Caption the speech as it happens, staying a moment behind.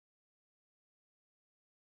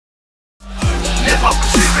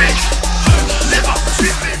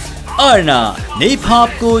ARNA Nephop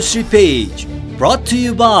ko Shreepech, brought to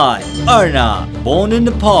you by ARNA, born in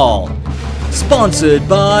Nepal. Sponsored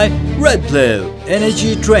by Red Blue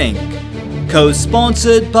Energy Drink.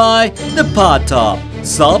 Co-sponsored by Napata,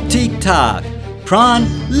 Sab Tik Tak, Pran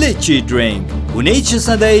Lychee Drink, Hunecha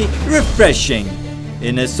Sadai Refreshing.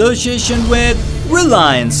 In association with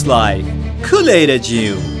Reliance Life, Kuleda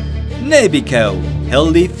Jew, Nebico,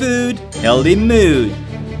 Healthy Food, Healthy Mood.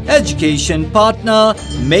 Education partner,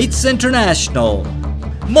 Mates International.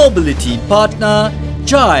 Mobility partner,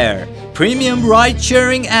 Gyre, premium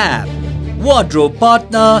ride-sharing app. Wardrobe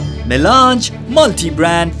partner, Melange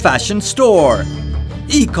multi-brand fashion store.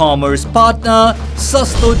 E-commerce partner,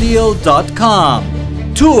 sustodeal.com.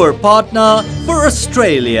 Tour partner for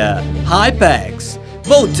Australia, Hypex.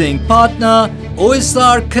 Voting partner,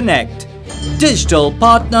 OSR Connect. Digital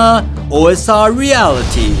partner, OSR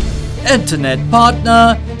Reality. Internet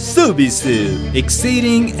partner, Subisu,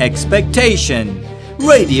 exceeding expectation.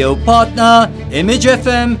 Radio partner, Image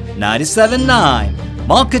FM 97.9.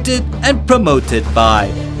 Marketed and promoted by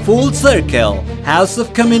Full Circle House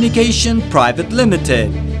of Communication Private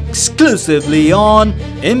Limited. Exclusively on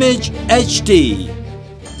Image HD.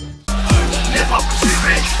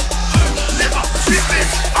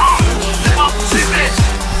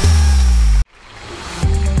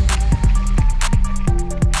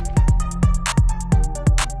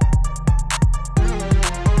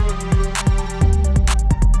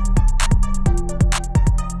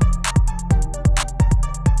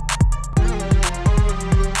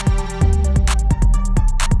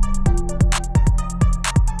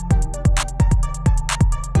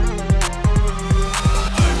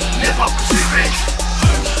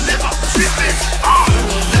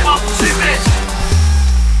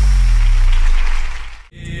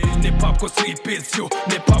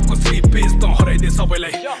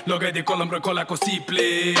 लगाइदे कलम र कलाको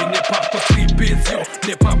सिपले नेपालको श्रीपेज यो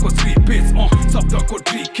नेपालको श्रीपेज शब्दको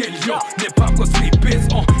ट्रिकेल यो नेपालको श्रीपेज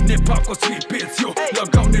नेपालको श्रीपेज यो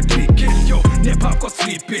लगाउने ट्रिकेल यो नेपालको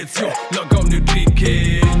श्रीपेज यो लगाउने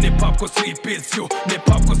ट्रिकेल नेपालको श्रीपेज यो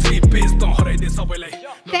नेपालको श्रीपेज त हराइदे सबैलाई.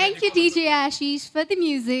 Thank you DJ Ashish for the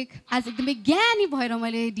music. As एकदमै ज्ञानी भएर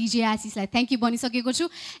मैले DJ Ashishलाई thank you भनिसकेको छु.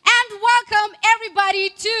 And welcome everybody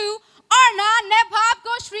to ARNA Nephop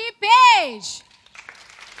ko Shreepech.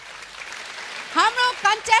 हाम्रो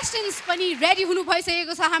contestants पनि ready हुनु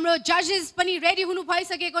भइसकेको छ, हाम्रो judges पनि ready हुनु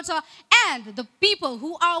भइसकेको छ, and the people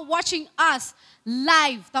who are watching us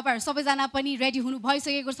live तपाईहरु सबैजना पनि ready हुनु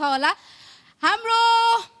भइसकेको छ होला. हाम्रो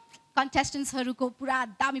contestants हरुको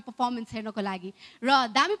पुरा दामी performance हेर्नको लागि र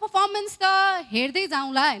दामी performance त हेर्दै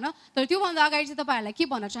जाउँला हैन, तर त्यो भन्दा अगाडि चाहिँ तपाईहरुलाई के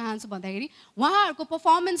भन्न चाहन्छु भन्दाखेरि उहाँहरुको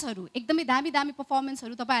performance हरु एकदमै दामी performance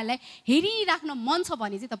हरु तपाईहरुलाई हेरिराख्न मन छ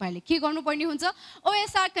भने चाहिँ तपाईहरुले के गर्नुपर्ने हुन्छ,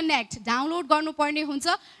 OSR Connect डाउनलोड गर्नुपर्ने हुन्छ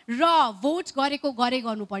र भोट गरेको गरे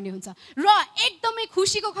गर्नुपर्ने हुन्छ. र एकदमै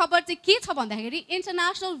खुशीको खबर चाहिँ के छ भन्दाखेरि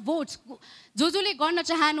इन्टरनेशनल भोट जसले गर्न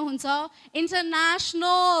चाहनुहुन्छ,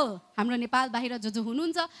 इन्टरनेशनल हाम्रो नेपाल बाहिर जो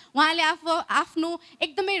हुनुहुन्छ उहाँले आफ्नो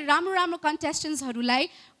एकदमै राम्रो contestants हरुलाई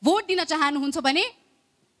भोट दिन चाहनुहुन्छ भने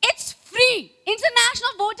it's free.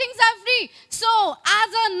 International votings are free. So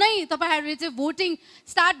आज नै तपाईहरुले चाहिँ voting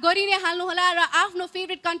start गरि नै हाल्नु होला र आफ्नो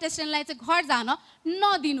favorite contestant लाई चाहिँ घर जान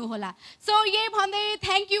नदिनु होला. So यही भन्दै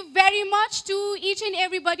thank you very much to each and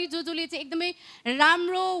everybody जसले चाहिँ एकदमै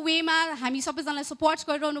राम्रो वेमा हामी सबैजनालाई सपोर्ट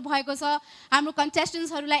गरिरहनु भएको छ. हाम्रो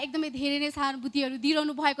contestants हरुलाई एकदमै धेरै नै सहानुभूतिहरु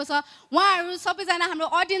दिइरहनु भएको छ. उहाँहरु सबैजना हाम्रो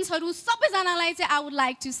audience हरु सबैजनालाई चाहिँ I would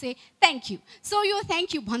like to say thank you. So यो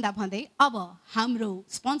thank you भन्दा भन्दै अब हाम्रो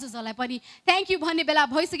sponsors हरुलाई पनि thank you भन्ने बेला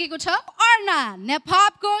भइसकेको छ. ARNA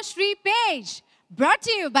Nephop ko Shreepech, brought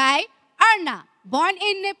to you by ARNA, born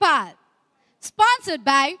in Nepal. Sponsored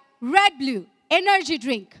by Red Blue Energy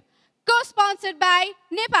Drink. Co-sponsored by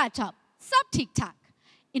Napata, Sab Tik Tak.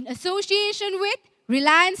 In association with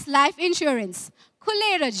Reliance Life Insurance,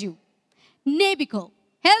 Kuleraju. Nebico,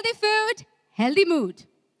 Healthy Food, Healthy Mood.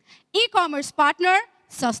 E-commerce partner,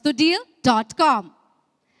 sustodeal.com.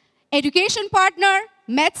 Education partner,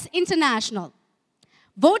 Mets International.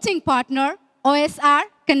 Voting partner, OSR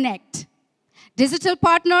Connect. Digital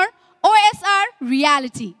partner, OSR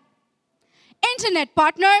Reality. Internet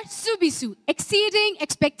partner, Subisu, exceeding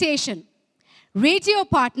expectation. Radio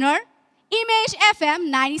partner, Image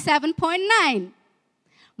FM 97.9.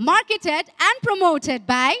 Marketed and promoted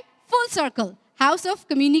by Full Circle House of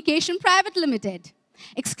Communication Private Limited.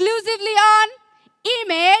 Exclusively on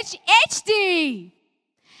Image HD.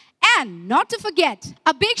 And not to forget,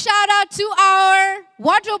 a big shout out to our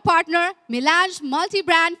wardrobe partner, Melange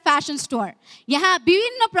Multi-Brand Fashion Store. यहाँ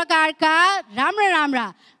विभिन्न प्रकारका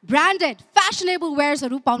राम्रा branded fashionable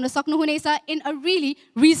wearsहरू पाउन सक्नुहुनेछ in a really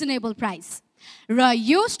reasonable price. र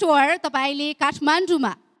यो store तपाईले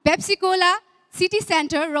काठमाडौँमा पेप्सी कोला सिटी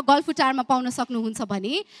सेन्टर र गल्फुटारमा पाउन सक्नुहुन्छ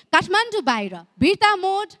भने काठमाडौँ बाहिर बिर्ता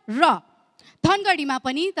मोड र धनगढीमा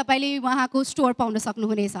पनि तपाईले वहाँको स्टोर पाउन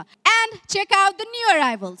सक्नुहुनेछ. And check out the new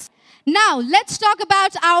arrivals. Now let's talk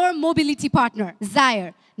about our mobility partner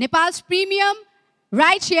Zaire, Nepal's premium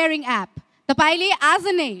ride sharing app. तपाईले आज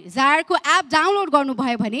नै Zaire को एप डाउनलोड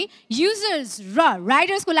गर्नुभयो भने युजर्स र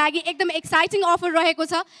राइडर्स को लागि एकदम एक्साइटिङ अफर रहेको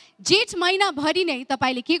छ. जेठ महिना भरि नै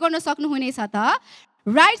तपाईले के गर्न सक्नुहुनेछ त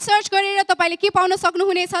राइड सर्च गरेर तपाईले के पाउन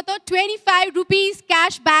सक्नुहुनेछ त 25 रुपीस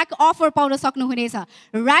क्याशब्याक अफर पाउन सक्नुहुनेछ.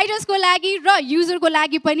 राइडर्स को लागि र युजर को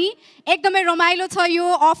लागि पनि एकदमै रमाइलो छ यो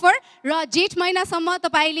अफर र जेठ महिनासम्म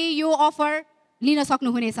तपाईले यो अफर लिन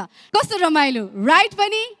सक्नुहुनेछ. कस्तो रमाइलो, राइड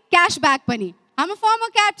पनि क्याशब्याक पनि. हाम्रो फर्मर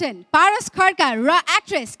क्याप्टेन पारस खड्का र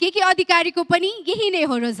एक्ट्रेस के अधिकारीको पनि यही नै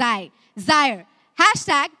हो र Zaire.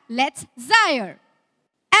 #Let's Zaire.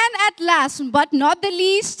 And at last but not the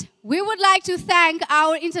least, we would like to thank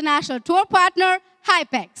our international tour partner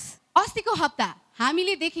Shreepech. अस्तिको हप्ता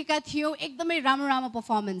हामीले देखेका थियौं एकदमै राम्रो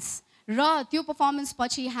परफर्मेन्स र त्यो परफर्मेन्स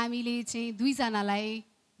पछि हामीले चाहिँ दुई जनालाई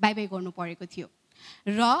बाइ बाइ गर्नु परेको थियो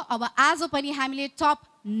र अब आज पनि हामीले टप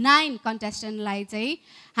 9 कन्टेस्टेन्टलाई चाहिँ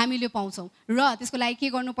हामीले पाउँछौं र त्यसको लागि के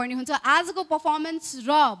गर्नुपर्ने हुन्छ आजको परफर्मेन्स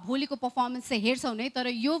र भोलिको परफर्मेन्स चाहिँ हेर्छौं नै. तर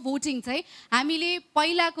यो भोटिङ चाहिँ हामीले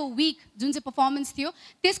पहिलाको वीक जुन चाहिँ परफर्मेन्स थियो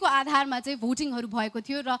त्यसको आधारमा चाहिँ भोटिङहरु भएको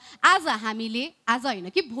थियो र आज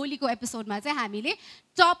हैन कि भोलिको एपिसोडमा चाहिँ हामीले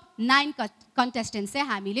टप 9 कन्टेस्टेन्ट्स चाहिँ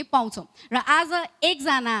हामीले पाउँछौं र आज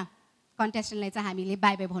एकजना कन्टेस्टेन्टलाई चाहिँ हामीले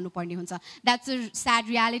बाइ बाइ भन्नुपर्ने हुन्छ. That's a sad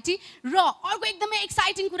reality. र अर्को एकदमै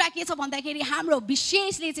एक्साइटिङ कुरा के छ भन्दाखेरि हाम्रो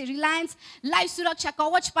विशेषले चाहिँ रिलायन्स लाइफ सुरक्षा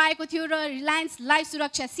कवच पाएको थियो र रिलायन्स लाइफ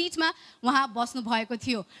सुरक्षा सिटमा उहाँ बस्नु भएको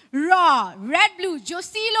थियो र red blue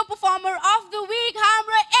जोसिलो performer of the week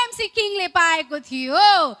हाम्रो एमसी किङले पाएको थियो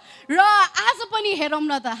र आज पनि हेरौँ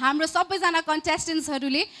न त हाम्रो सबैजना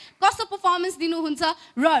कन्टेस्टेन्ट्सहरूले कस्तो परफर्मेन्स दिनुहुन्छ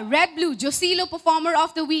र red blue जोसिलो performer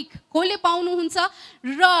of the week कोले पाउनुहुन्छ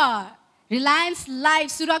र रिलायन्स लाइफ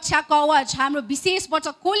सुरक्षा कवच हाम्रो विशेषबाट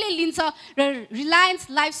कोले लिन्छ र रिलायन्स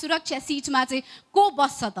लाइफ सुरक्षा सिटमा चाहिँ को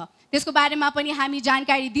बस्छ त त्यसको बारेमा पनि हामी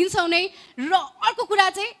जानकारी दिन्छौं नै. र अर्को कुरा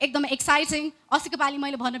चाहिँ एकदम एक्साइटिङ अस्तिको पाली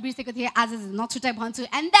मैले भन्न बिर्सेको थिएँ आज नछुटाइ भन्छु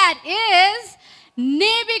and that is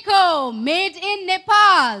नेभिको made in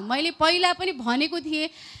Nepal. मैले पहिला पनि भनेको थिएँ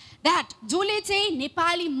द्याट जसले चाहिँ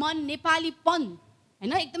नेपाली मन नेपालीपन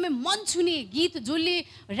हैन एकदमै मन छुने गीत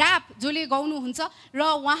जसले र्याप जसले गाउनुहुन्छ र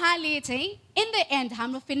उहाँले चाहिँ इन द एन्ड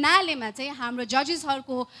हाम्रो फिनालेमा चाहिँ हाम्रो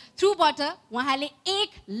जजेसहरुको थ्रुबाट उहाँले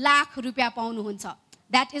 1 लाख रुपैयाँ पाउनुहुन्छ.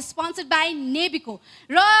 द्याट इज स्पोन्सर्ड बाइ नेभिको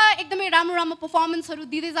र एकदमै राम्रो परफर्मेन्सहरु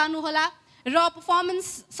दिँदै जानु होला र परफर्मेन्स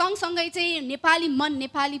सँगसँगै चाहिँ नेपाली मन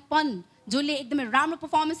नेपालीपन जसले एकदमै राम्रो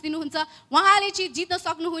परफर्मेन्स दिनुहुन्छ उहाँले चाहिँ जित्न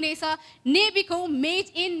सक्नुहुनेछ नेभिको मेड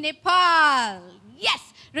इन नेपाल. यस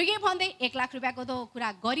र के भन्दै 1 लाख रुपैयाँको त कुरा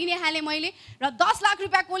गरि नै हाले मैले र 10 लाख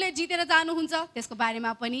रुपैयाँ कोले जितेर जानुहुन्छ त्यसको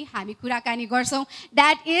बारेमा पनि हामी कुराकानी गर्छौं.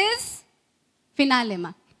 That is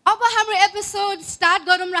फिनालेमा. अब हाम्रो एपिसोड स्टार्ट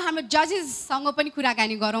गरौँ र हाम्रो जजेससँग पनि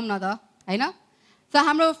कुराकानी गरौँ न त हैन. सो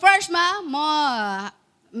हाम्रो फर्स्टमा म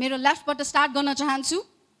मेरो लेफ्टबाट स्टार्ट गर्न चाहन्छु.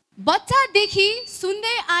 बच्चादेखि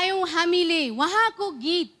सुन्दै आयौं हामीले उहाँको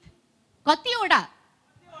गीत कतिवटा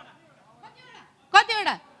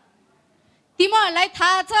तिमीहरूलाई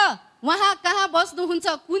थाहा छ उहाँ कहाँ बस्नुहुन्छ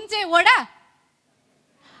कुन चाहिँ वडा?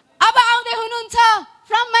 अब आउँदै हुनुहुन्छ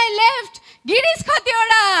from my left Girish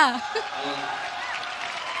Khatiwada.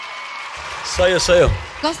 सयो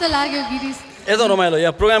कस्तो लाग्यो गिरीश? एकदम रमाइलो.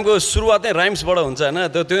 यहाँ प्रोग्रामको सुरुवात नै राइम्सबाट हुन्छ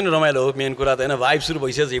हैन त्यो नै रमाइलो हो. मेन कुरा त हैन भाइब सुरु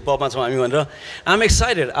भइसक्यो हिपहपमा छौँ हामी भनेर आम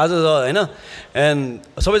एक्साइटेड आज हैन.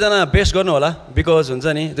 एन्ड सबैजना बेस्ट गर्नु होला बिकज हुन्छ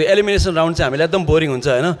नि त्यो एलिमिनेसन राउन्ड चाहिँ हामीलाई एकदम बोरिङ हुन्छ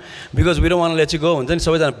हैन because we don't want to late you go हुन्छ नि.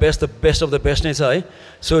 सबैजना बेस्ट अफ द बेस्ट नै छ है.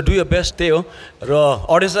 सो डु यर बेस्ट त्यही हो. र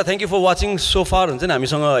अडियन्सलाई thank you for watching so far हुन्छ नि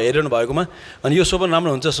हामीसँग हेरिरहनु भएकोमा. अनि यो सो पनि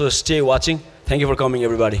राम्रो हुन्छ. So stay watching. Thank you for coming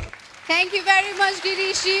everybody. Thank you very much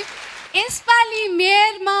Girishji. यसपालि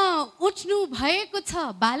मेयरमा उठ्नु भएको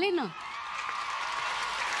छ बालेन.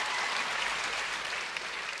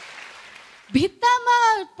 भित्तामा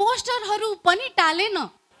पोस्टरहरू पनि टालेन.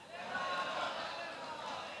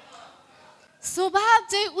 स्वभाव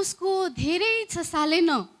चाहिँ उसको धेरै छ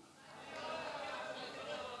सालेन.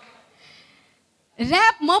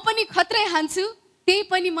 र्याप म पनि खत्रै हान्छु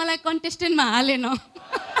त्यही पनि मलाई कन्टेस्टेन्टमा हालेन.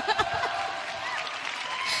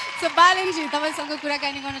 सो बालेनजी तपाईसँग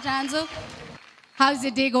कुराकानी गर्न चाहन्छु. How's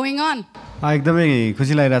your day going on? एकदमै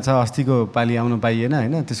खुसी लागिरहेछ अस्तिको पाली आउन पाइएन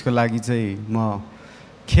हैन त्यसको लागि चाहिँ म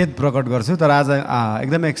खेद प्रकट गर्छु तर आज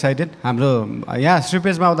एकदमै एक्साइटेड हाम्रो यहाँ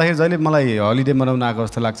श्रीपेजमा आउँदाखेरि जहिले मलाई हलिडे मनाउन आएको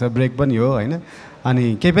जस्तो लाग्छ ब्रेक पनि हो हैन अनि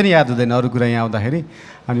केही पनि याद हुँदैन अरू कुरा यहाँ आउँदाखेरि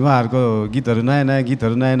अनि उहाँहरूको गीतहरू नयाँ नयाँ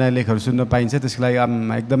गीतहरू नयाँ नयाँ लेखहरू सुन्न पाइन्छ त्यसको लागि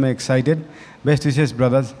आम एकदमै एक्साइटेड बेस्ट विशेष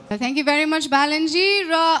brothers thank you very much बालनजी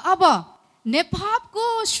र अब नेपको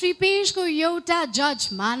श्रीपेजको एउटा जज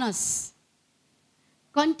मानस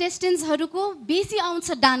कन्टेस्टेन्ट्सहरूको बेसी आउँछ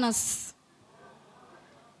डान्स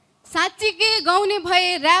साँच्चीकै गाउने भए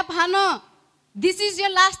ऱ्याप हान this is your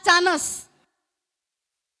last chance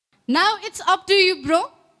now it's up to you bro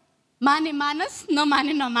माने मानस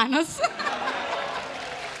नमाने नमानस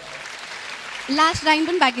लास्ट लाइन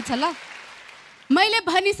पनि बाँकी छ ल मैले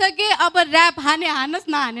भनिसकेँ अब ऱ्याप हाने हानस्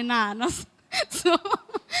नहाने नहानस् सो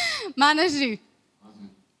मानसजी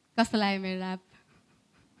कस्तो लाग्यो मेरो ऱ्याप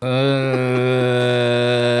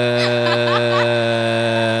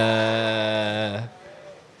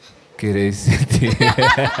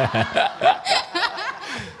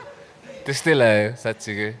त्यस्तै लाग्यो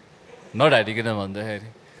साँच्चीकै नढाटिकन भन्दाखेरि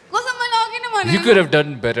कसम मैले अघि नै भने You could have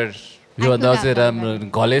done better. योभन्दा अझै राम्रो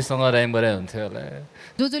घलेसँग राइम गरे हुन्थ्यो होला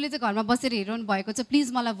जसले चाहिँ घरमा बसेर हेरिरहनु भएको छ प्लिज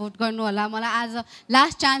मलाई भोट गर्नु होला मलाई आज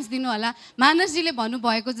लास्ट चान्स दिनु होला मानसजीले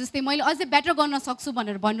भन्नुभएको जस्तै मैले अझै बेटर गर्न सक्छु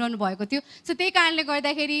भनेर भनिरहनु भएको थियो सो त्यही कारणले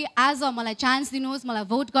गर्दाखेरि आज मलाई चान्स दिनुहोस् मलाई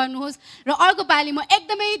भोट गर्नुहोस् र अर्को पालि म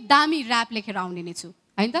एकदमै दामी ऱ्याप लेखेर आउने नै छु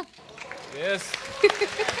हैन त Yes.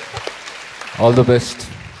 All the best.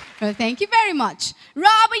 Thank you very much र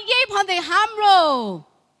अब यही भन्दै हाम्रो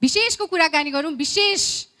विशेषको कुराकानी गरौँ विशेष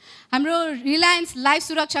हाम्रो रिलायन्स लाइफ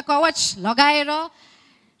सुरक्षा कवच लगाएर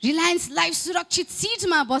रिलायन्स लाइफ सुरक्षित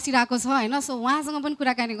सिटमा बसिरहेको छ हैन सो उहाँसँग पनि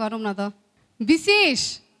कुराकानी गरौँ न त विशेष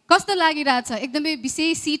कस्तो लागिरहेछ एकदमै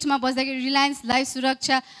विशेष सिटमा बस्दाखेरि रिलायन्स लाइफ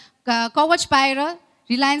सुरक्षा कवच पाएर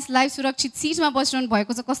रिलायन्स लाइफ सुरक्षित सिटमा बसिरहनु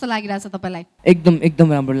भएको छ कस्तो लागिरहेछ तपाईँलाई एकदम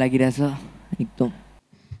राम्रो लागिरहेछ एकदम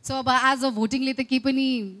सो अब आज भोटिङले त केही पनि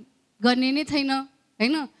गर्ने नै छैन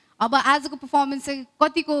हैन अब आजको पर्फर्मेन्स चाहिँ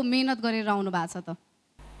कतिको मेहनत गरेर आउनु भएको छ त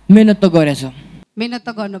मेहनत त गरेछ मेहनत त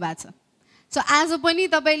गर्नु भएको छ सो आज पनि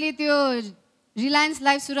तपाईँले त्यो रिलायन्स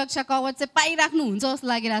लाइफ सुरक्षा कवच चाहिँ पाइराख्नुहुन्छ जस्तो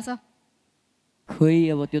लागिरहेछ खोइ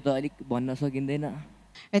अब त्यो त अलिक भन्न सकिँदैन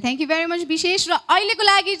थ्याङ्क यू भेरी मच विशेष र अहिलेको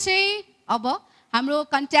लागि चाहिँ अब हाम्रो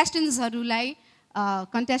कन्टेस्टेन्ट्सहरू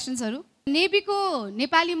नेभीको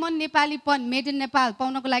नेपाली मन नेपालीपन मेड इन नेपाल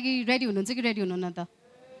पाउनको लागि रेडी हुनुहुन्छ कि रेडी हुनुहुन्न त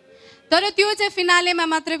तर त्यो चाहिँ फिनालेमा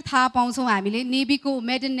मात्रै थाहा पाउँछौँ हामीले नेभीको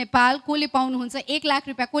मेड इन नेपाल कसले पाउनुहुन्छ 1 लाख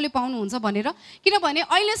रुपियाँ कसले पाउनुहुन्छ भनेर किनभने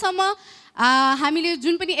अहिलेसम्म हामीले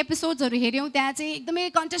जुन पनि एपिसोड्सहरू हेऱ्यौँ त्यहाँ चाहिँ एकदमै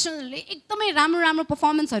कन्टेस्टेन्टहरूले एकदमै राम्रो राम्रो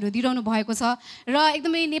पर्फर्मेन्सहरू दिइरहनु भएको छ र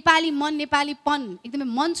एकदमै नेपाली मन नेपालीपन एकदमै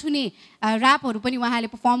मन छुने ऱ्यापहरू पनि उहाँले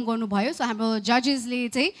पर्फर्म गर्नुभयो सो हाम्रो जजेसले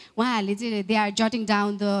चाहिँ उहाँहरूले चाहिँ they are जटिङ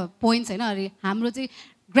down the points होइन हाम्रो चाहिँ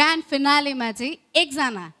ग्रान्ड फिनालेमा चाहिँ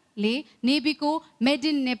एकजनाले नेभीको मेड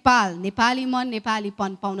इन नेपाल नेपाली मन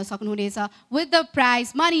नेपालीपन पाउन सक्नुहुनेछ with the price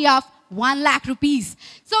money of 1 lakh rupees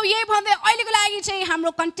so यही भन्दै अहिलेको लागि चाहिँ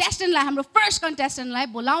हाम्रो कन्टेस्टेन्टलाई हाम्रो फर्स्ट कन्टेस्टेन्टलाई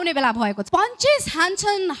बोलाउने बेला भएको छ पन्चेस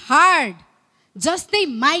हान्छन् हार्ड जस्तै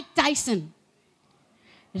माइक टाइसन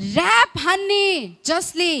ऱ्याप हान्ने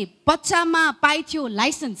जसले बच्चामा पाइथ्यो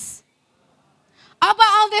लाइसेन्स अब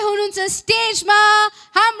आउँदै हुनुहुन्छ स्टेजमा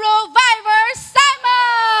हाम्रो भाइबर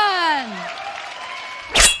साइमन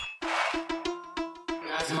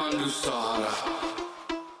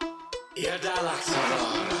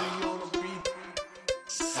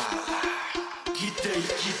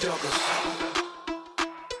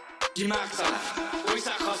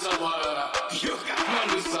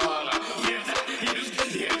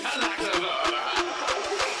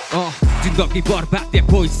जिन्दगी बर्बाद यहाँ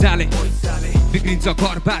पैसाले बिग्रिन्छ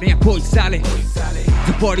घरबार यहाँ पैसाले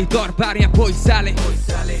बढी दरबार यहाँ पैसाले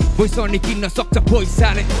पैसा किन्न सक्छ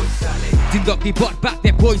पैसाले जिन्दगी बर्बाद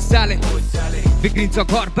यहाँ पैसाले बिग्रिन्छ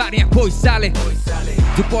घरबार यहाँ पैसाले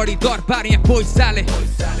बढी दरबार यहाँ पैसाले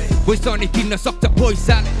पैसा किन्न सक्छ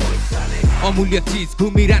पैसाले अमूल्य चीज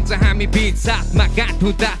घुमिरहन्छ हामी बीच साथमा गाँठ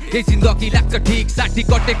हुँदा यही जिन्दगी लाग्छ ठिक 60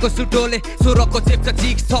 कटेको सुटोले 16 को चेप्छ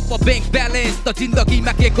चिक्स थप ब्याङ्क ब्यालेन्स त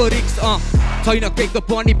जिन्दगीमा के को रिक्स छैन केहीको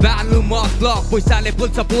पनि बालु मतलब पैसाले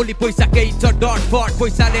बोल्छ बोली पैसा केही छ डट फट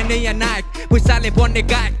पैसाले नै यहाँ नायक पैसाले बन्ने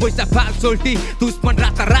गायक पैसा फाल सोल्टी दुश्मन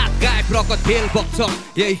रातारात गायब रगत खेल बग्छ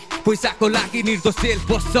यही पैसाको लागि निर्दोष सेल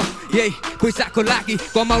बस्छ यही पैसाको लागि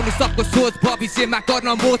कमाउनु सक्दो सोच भविष्यमा गर्न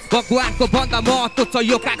मोच भगवानको भन्दा महत्त्व छ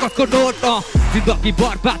यो कागजको नोट जिन्दगी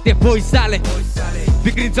बर्बाद यहाँ पैसाले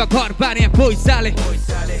बिग्रिन्छ घरबार यहाँ पैसाले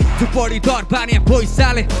झुपडी दरबार यहाँ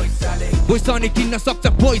पैसाले भोइस अनि किन्न सक्छ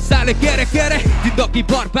पैसाले के अरे जिन्दगी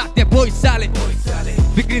बर्बाद यहाँ पैसाले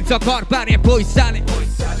बिग्रिन्छ घरबार यहाँ पैसाले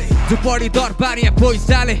झुपडी दरबार यहाँ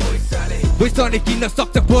पैसाले भोइस अनि किन्न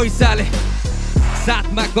सक्छ पैसाले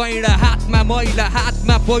साथमा गैँडा हातमा मैला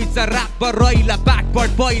हातमा पैसा रातभर रैला बाटपट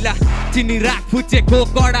बैला चिनी राख फुचेको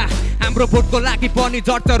कडा हाम्रो भोटको लागि पनि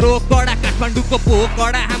झर्छ रोकडा काठमाडौँको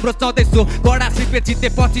पोकडा हाम्रो सधैँ कडा सिपे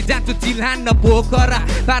जितेपछि जान्छु चिल्हान्न पोखरा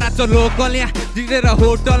पारा छ लोकल यहाँ जिरेर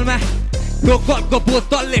होटलमा लोकलको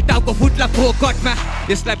बोतलले टाउको फुट्ला फोकटमा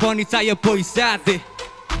यसलाई पनि चाहियो पैसा दे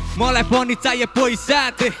मलाई पनि चाहियो पैसा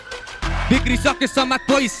दे बिग्रिसके समाज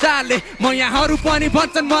पैसाले म यहाँहरू पनि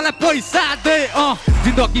भन्छन् मलाई पैसा दे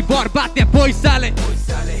जिन्दगी बर्बाद यहाँ पैसाले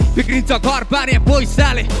बिग्रिन्छ घरबार यहाँ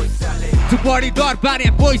पैसाले झुपडी दरबार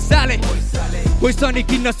यहाँ पैसाले पैसा नि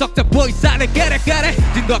किन्न सक्छ पैसाले के अरे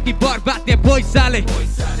जिन्दगी बर्बाद यहाँ पैसाले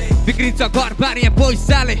बिग्रिन्छ घरबार यहाँ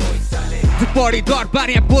पैसाले झुपडी दरबार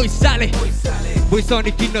यहाँ पैसाले पैसा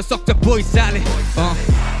नि किन्न सक्छ पैसाले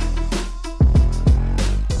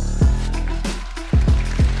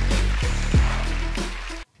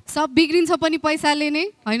सब बिग्रिन्छ पनि पैसाले नै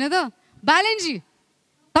हैन त बालेनजी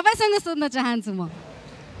तपाईसँग सोध्न चाहन्छु म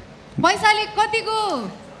पैसाले कतिको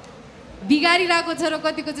बिगारिरहेको छ र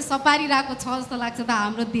कतिको चाहिँ सपारिरहेको छ जस्तो लाग्छ त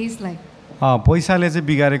हाम्रो देशलाई पैसाले चाहिँ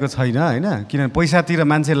बिगारेको छैन हैन किनभने पैसातिर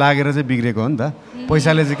मान्छे लागेर चाहिँ बिग्रेको हो नि त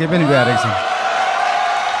पैसाले चाहिँ केही पनि बिगारेको छैन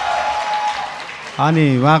अनि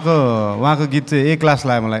उहाँको गीत चाहिँ ए क्लास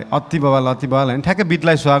लाग्यो मलाई अति बवाल होइन ठ्याक्कै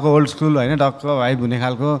बिटलाई सुहाएको ओल्ड स्कुल होइन डक्क भाइब हुने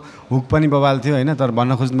खालको हुक पनि बवाल थियो होइन तर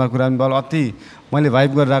भन्न खोज्नुमा कुरा पनि बवाल अति मैले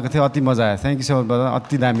भाइब गरिरहेको थिएँ अति मजा आयो thank you so much brother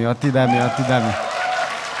अति दामी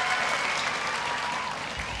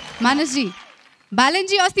मानसजी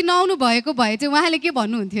बालेनजी अस्ति नआउनु भएको भए चाहिँ उहाँले के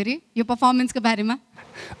भन्नुहुन्थ्यो अरे यो पर्फर्मेन्सको बारेमा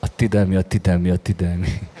अति दामी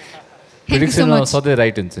सधैँ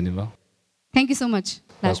राइट हुन्छ नि म थ्याङ्क यू सो मच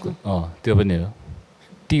त्यो पनि हो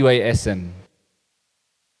TYSM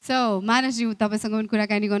सो मानसजी तपाईँसँग पनि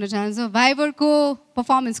कुराकानी गर्न चाहन्छु भाइबरको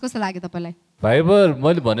पर्फर्मेन्स कस्तो लाग्यो तपाईँलाई भाइबर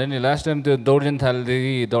मैले भने नि लास्ट टाइम त्यो दौडिन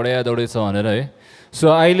थालेदेखि दौडेछ भनेर है सो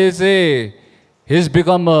अहिले चाहिँ हिज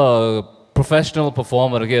बिकम अ प्रोफेसनल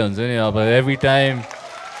पर्फर्मर के हुन्छ नि अब एभ्री टाइम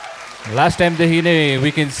लास्ट टाइमदेखि नै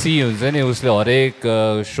वी क्यान सी हुन्छ नि उसले हरेक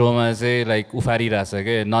सोमा चाहिँ लाइक उफारिरहेछ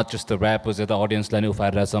क्या नट जस्ट द ऱ्याप यता अडियन्सलाई नै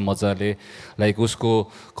उफारिरहेछ मजाले लाइक उसको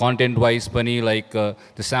कन्टेन्ट वाइज पनि like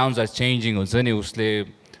the sounds are changing हुन्छ नि उसले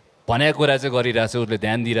भनेको कुरा चाहिँ गरिरहेछ उसले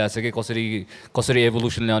ध्यान दिइरहेछ कि कसरी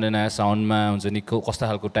एभोल्युसन ल्याउने नयाँ साउन्डमा हुन्छ नि कस्तो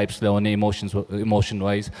खालको टाइप्स ल्याउने emotion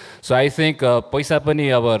wise so I think पैसा पनि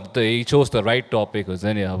अब he chose the right topic हुन्छ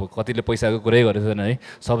नि अब कतिले पैसाको कुरै गरेको छैन है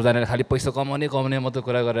सबजनाले खालि पैसा कमाउने मात्रै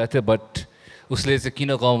कुरा गरिरहेको थियो बट उसले चाहिँ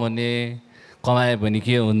किन कमायो भने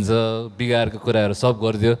के हुन्छ बिगारको कुराहरू सब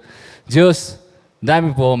गरिदियो जे होस्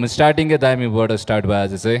दामी पर्फर्मेन्स स्टार्टिङकै दामीबाट स्टार्ट भयो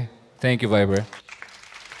आज चाहिँ थ्याङ्क यू भाइबर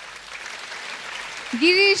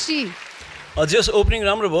गिरीशजी जस ओपनिङ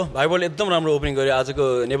राम्रो भयो भाइबरले एकदम राम्रो ओपनिङ गर्यो आजको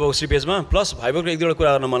नेपो श्रीपेजमा प्लस भाइबरको एक दुईवटा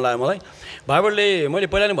कुरा गर्न मन लाग्यो मलाई भाइबरले मैले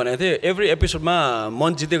पहिला नै भनेको थिएँ एभ्री एपिसोडमा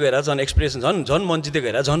मन जित्दै गएर झन् एक्सप्रेसन झन् मन जित्दै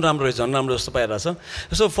गएर झन् राम्रो जस्तो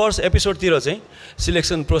पाइरहेछ सो फर्स्ट एपिसोडतिर चाहिँ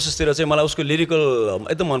सिलेक्सन प्रोसेसतिर चाहिँ मलाई उसको लिरिकल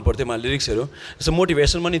एकदम मन पर्थ्यो मलाई लिरिक्सहरू जस्तो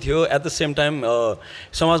मोटिभेसन पनि थियो एट द सेम टाइम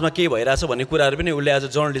समाजमा के भइरहेछ भन्ने कुराहरू पनि उसले एज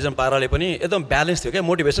अ जर्नलिजम पाराले पनि एकदम ब्यालेन्स थियो क्या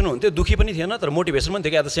मोटिभेसन हुन्थ्यो दुःखी पनि थिएन तर मोटिभेसन पनि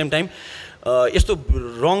थियो क्या एट द सेम टाइम यस्तो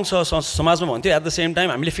रङ छ समाजमा भन्थ्यो एट द सेम टाइम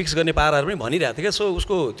हामीले फिक्स गर्ने पाराहरू पनि भनिरहेको थियो क्या सो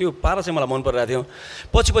उसको त्यो पारा चाहिँ मलाई मन परिरहेको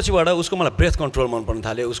थियो पछिबाट उसको मलाई ब्रेथ कन्ट्रोल मन पर्न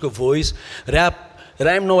थाल्यो उसको भोइस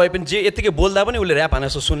ऱ्याम नभए पनि जे यत्तिकै बोल्दा पनि उसले ऱ्याप हानेर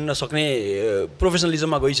सुन्न सक्ने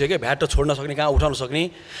प्रोफेसनलिजममा गइसक्यो भ्याट छोड्न सक्ने कहाँ उठाउन सक्ने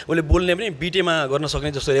उसले बोल्ने पनि बिटेमा गर्न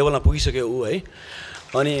सक्ने जस्तो लेभलमा पुगिसक्यो ऊ है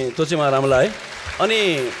अनि त्यो चाहिँ मलाई राम्रो लाग्यो अनि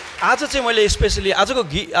आज चाहिँ मैले स्पेसली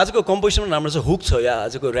आजको कम्पोजिसन पनि राम्रो छ हुक छ या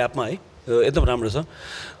आजको ऱ्यापमा है एकदम राम्रो छ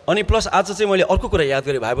अनि प्लस आज चाहिँ मैले अर्को कुरा याद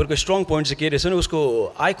गरेँ भाइबरको स्ट्रङ पोइन्ट चाहिँ के रहेछ नि उसको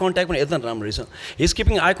आई कन्ट्याक्ट पनि एकदम राम्रो रहेछ हिज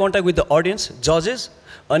keeping I contact with the audience जजेस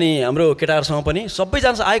अनि हाम्रो केटाहरूसँग पनि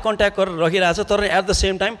सबैजना आई कन्ट्याक्ट गरेर रखिरहेछ तर at the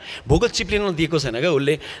same time vocal चिप्लिन दिएको छैन क्या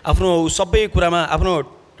उसले आफ्नो सबै कुरामा आफ्नो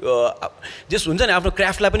जस हुन्छ नि आफ्नो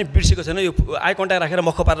क्राफ्टलाई पनि बिर्सेको छैन यो आई कन्ट्याक्ट राखेर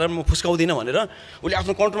मख पारेर म फुस्काउँदिनँ भनेर उसले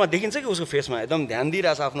आफ्नो कन्ट्रोलमा देखिन्छ कि उसको फेसमा एकदम ध्यान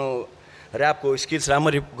दिइरहेछ आफ्नो ऱ्यापको स्किल्स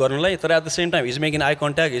राम्ररी गर्नलाई तर at the same time his making I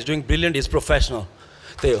contact his doing brilliant his professional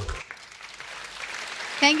त्यही हो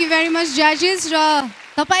थ्याङ्क यू भेरी मच जजेस र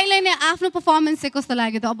तपाईँलाई नै आफ्नो पर्फर्मेन्स चाहिँ कस्तो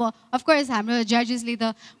लाग्यो त अब अफकोर्स हाम्रो जजेसले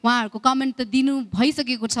त उहाँहरूको कमेन्ट त दिनु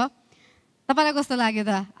भइसकेको छ तपाईँलाई कस्तो लाग्यो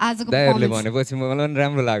त आजको दाइहरूले भनेपछि मलाई पनि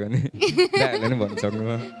राम्रो लाग्यो नि दाइहरूले नि भन्न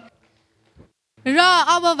सक्नुभयो र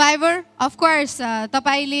अब भाइबर अफकोर्स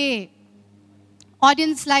तपाईँले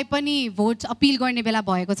अडियन्सलाई पनि भोट अपिल गर्ने बेला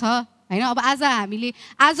भएको छ हैन अब आज हामीले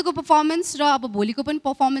आजको परफर्मेन्स र अब भोलिको पनि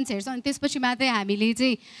परफर्मेन्स हेर्छौँ अनि त्यसपछि मात्रै हामीले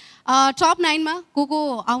चाहिँ टप 9 मा को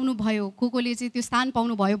आउनुभयो कोले चाहिँ त्यो स्थान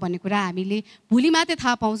पाउनुभयो भन्ने कुरा हामीले भोलि मात्रै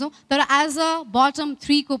थाहा पाउँछौँ तर एज अ बटम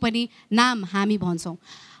 3 को पनि नाम हामी भन्छौँ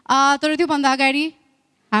तर त्योभन्दा अगाडि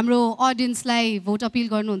हाम्रो अडियन्सलाई भोट अपिल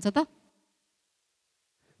गर्नुहुन्छ त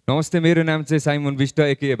नमस्ते मेरो नाम चाहिँ Simon Bisht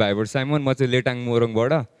A K Viber Simon म चाहिँ लेटाङ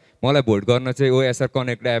मोरङबाट मलाई भोट गर्न चाहिँ ओएसआर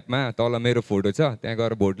कनेक्ट एपमा तल मेरो फोटो छ त्यहाँ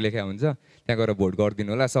गएर भोट लेखा हुन्छ त्यहाँ गएर भोट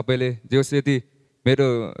गरिदिनु होला सबैले जस यदि मेरो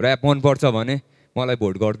ऱ्याप मनपर्छ भने मलाई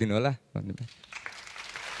भोट गरिदिनु होला धन्यवाद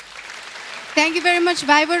thank you very much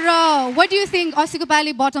Viber र वाट डु यु थिङ्क अस्तिको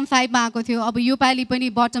पालि बटम 5 मा आएको थियो अब यो पालि पनि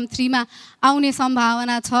बटम 3 मा आउने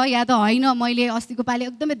सम्भावना छ या त होइन मैले अस्तिको पालि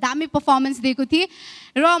एकदमै दामी पर्फर्मेन्स दिएको थिएँ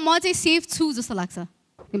र म चाहिँ सेफ छु जस्तो लाग्छ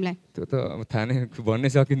तिमीलाई त्यो त अब थाहा नै भन्नै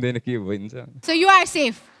सकिँदैन के भइन्छ सो यु आर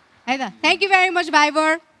सेफ है त thank you very much Viber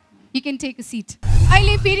you can take a seat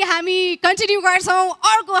अहिले फेरि हामी कन्टिन्यू गर्छौँ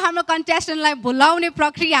अर्को हाम्रो कन्टेस्टेन्टलाई बोलाउने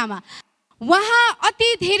प्रक्रियामा उहाँ अति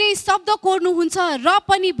धेरै शब्द कोर्नुहुन्छ र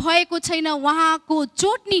पनि भएको छैन उहाँको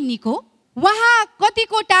चोट्नी निको उहाँ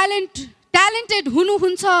कतिको ट्यालेन्टेड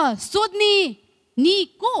हुनुहुन्छ सोध्ने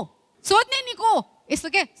निको यस्तो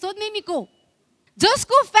के सोध्ने निको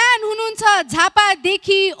जसको फ्यान हुनुहुन्छ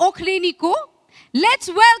झापादेखि ओखलेनीको let's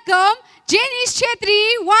welcome Janice Chhetri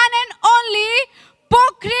one and only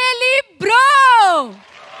पोखरेली bro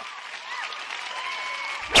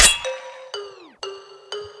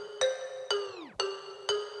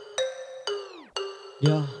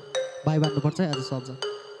यो भाइ भन्नुपर्छ है आज शब्द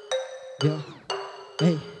यो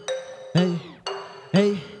हे हे हे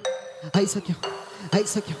आइसक्यो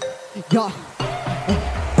यो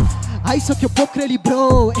आइसक्यो पोखरेली ब्रो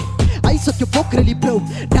आइसक्यो पोखरेली ब्रो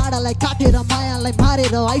डाँडालाई काटेर मायालाई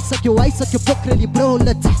मारेर आइसक्यो पोखरेली ब्रो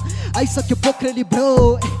लच्चा आइसक्यो पोखरेली ब्रो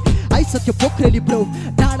आइसक्यो पोखरेली ब्रो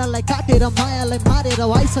डाँडालाई काटेर मायालाई मारेर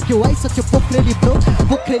आइसक्यो पोखरेली ब्रो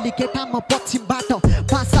पोखरेली केटामा पश्चिमबाट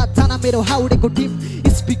 5-7 जना मेरो हाउडेको टिम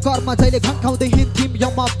स्पिकरमा जहिले घन्काउँदै हिँड्थ्यौँ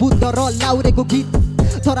यमा बुद्ध र लाउरेको गीत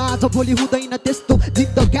तर आज भोलि हुँदैन त्यस्तो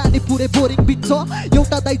जिन्दगानी पुरै बोरिङ बित्छ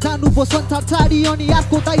एउटा दाइ जानुभयो संसार छाडी अनि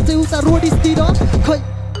अर्को दाइ चाहिँ उता रोडिसतिर खै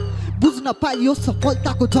बुझ्न पाइयोस्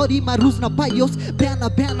सफलताको झरीमा रुझ्न पाइयोस्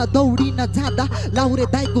बिहान दौडिन जाँदा लाउरे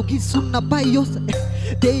दाइको गीत सुन्न पाइयोस्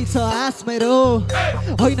त्यही छ आस मेरो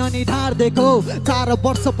होइन नि ढाड्देको 4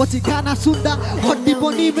 वर्षपछि गाना सुन्दा हड्डी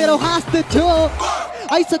पनि मेरो हाँस्दै थियो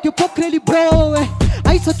आइसक्यो पोखरेली ब्रो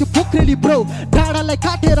आइसक्यो पोखरेली ब्रो डाँडालाई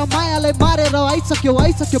काटेर मायालाई मारेर आइसक्यो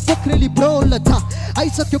पोखरेली ब्रो लच्छा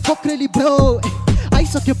आइसक्यो पोखरेली ब्रो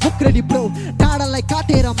आइसक्यो पोखरेली ब्रो डाँडालाई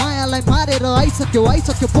काटेर मायालाई मारेर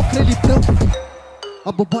आइसक्यो पोखरेली ब्रो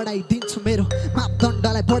अब बढाइदिन्छु मेरो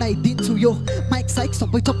मापदण्डलाई बढाइदिन्छु यो माइक साइक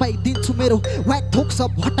सबै चपाइदिन्छु मेरो व्याक ठोक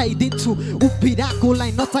सब हटाइदिन्छु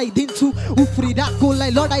उफ्रिरहेकोलाई नचाइदिन्छु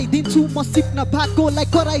उफ्रिरहेकोलाई लडाइदिन्छु म सिक्न भएकोलाई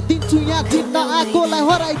कराइदिन्छु यहाँ जित्न आएकोलाई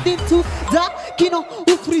हराइदिन्छु जा किन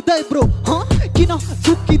उफ्रिँदै ब्रो किन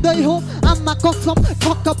चुक्किँदै हो आमा कसम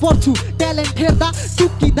ठक्क पर्छु ट्यालेन्ट हेर्दा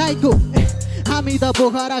टुक्किँदैको हामी त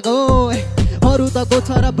पोखराको अरू त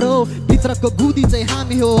गोछरा ब्रो भित्रको गुदी चाहिँ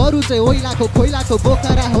हामी हो अरू चाहिँ ओइलाको खोइलाको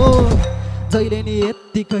बोखरा हो जहिले नि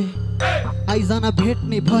यत्तिकै आइजना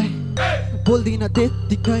भेट्ने भए बोल्दिन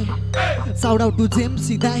त्यत्तिकै साउट आउट टु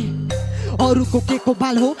जेम्सी दाइ अरूको के को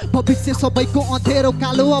बाल हो भविष्य सबैको अँधेरो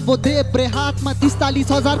कालो अब देब्रे हातमा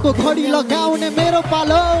 43,000 को घडी लगाउने मेरो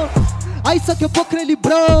पालो आइसक्यो पोखरेली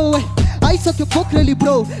ब्रो आइसक्यो पोखरेली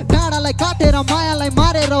ब्रो डाँडालाई काटेर मायालाई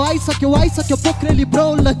मारेर आइसक्यो पोखरेली ब्रो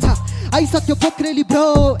लच्छा आइसक्यो पोखरेली ब्रो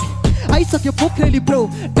आइसक्यो पोखरेली ब्रो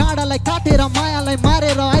डाँडालाई काटेर मायालाई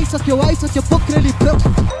मारेर आइसक्यो पोखरेली ब्रो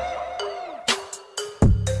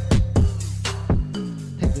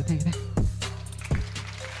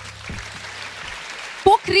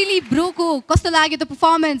पोखरेली ब्रोको कस्तो लाग्यो त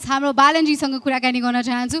पर्फर्मेन्स हाम्रो बालनजीसँग कुराकानी गर्न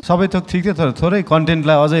चाहन्छु सबै थोक ठिक थियो तर थोरै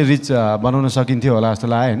कन्टेन्टलाई अझै रिच बनाउन सकिन्थ्यो होला जस्तो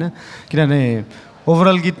लाग्यो होइन किनभने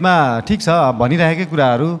ओभरअल गीतमा ठिक छ भनिरहेकै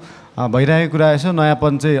कुराहरू भइरहेको कुरा यसो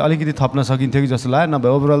नयाँपन चाहिँ अलिकति थप्न सकिन्थ्यो कि जस्तो लाग्यो नभए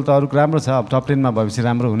ओभरअल त अरू राम्रो छ अब टप 10 मा भएपछि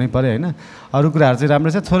राम्रो हुनै पर्यो होइन अरू कुराहरू चाहिँ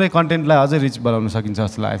राम्रो छ थोरै कन्टेन्टलाई अझै रिच बनाउन सकिन्छ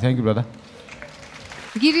जस्तो लाग्यो thank you brother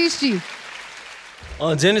Girishji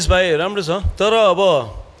Janice भाइ राम्रो छ तर अब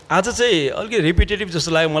आज चाहिँ अलिकति रिपिटेटिभ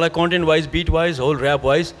जस्तो लाग्यो मलाई content wise beet wise whole rap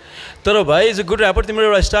wise तर भाइ इज अ गुड ऱ्यापर तिम्रो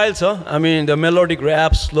एउटा स्टाइल छ I mean the melodic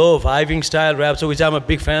rap slow भाइभिङ style rap छ which I'm a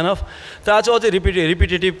big fan of तर आज अझै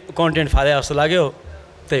रिपिटेटिभ कन्टेन्ट फाले जस्तो लाग्यो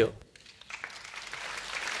त्यही हो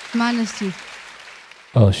मानसजी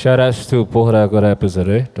स्यारास टु पोखराको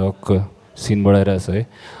ऱ्यापर्सहरू है टक्क सिन बढाइरहेछ है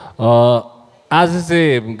आज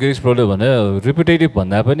चाहिँ गिरीश ब्रोले भन्यो रिपिटेटिभ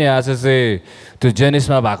भन्दा पनि आज चाहिँ त्यो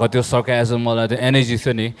जेनिसमा भएको त्यो सर्काजम मलाई त्यो एनर्जी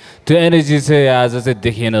थियो नि त्यो एनर्जी चाहिँ आज चाहिँ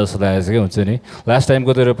देखिएन जस्तो लागेको छ कि हुन्छ नि लास्ट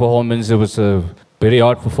टाइमको तेरो performance was very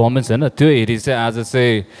hard performance होइन त्यो हेरी चाहिँ आज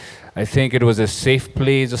चाहिँ I think it was a safe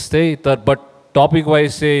play जस्तै तर बट टपिक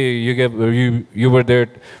वाइज चाहिँ यु वर देयर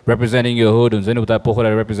रिप्रेजेन्टिङ यो हुड हुन्छ नि उता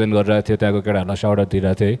पोखरा रिप्रेजेन्ट गरिरहेको थियो त्यहाँको केटाहरूलाई साउट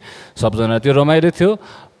दिइरहेको थियो है सबजना त्यो रमाइलो थियो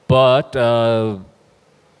बट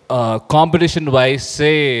कम्पिटिसन वाइज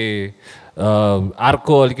चाहिँ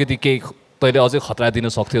अर्को अलिकति केही तैँले अझै खतरा दिन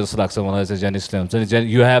सक्थ्यो जस्तो लाग्छ मलाई चाहिँ जेनिसले हुन्छ नि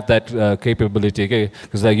यु हेभ द्याट केपेबिलिटी के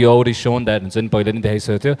like you already Son that हुन्छ नि पहिले नि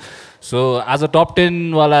देखाइसकेको थियो सो आज टप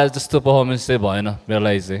 10 वाला जस्तो पर्फर्मेन्स चाहिँ भएन मेरो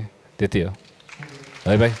लागि चाहिँ त्यति हो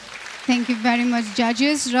है भाइ थ्याङ्क यू भेरी मच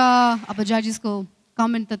जजेस र अब जजेसको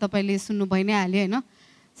कमेन्ट त तपाईँले सुन्नु भइ नै हाल्यो होइन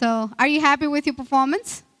so are you happy with you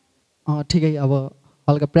performance ठिकै अब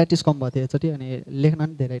हल्का प्र्याक्टिस कम भएको थियो एकचोटि अनि लेख्न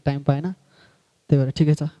पनि धेरै टाइम पाएन त्यही भएर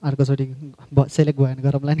ठिकै छ अर्कोचोटि सेलेक्ट भयो भने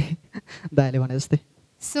गरौँला नि दाइले भने जस्तै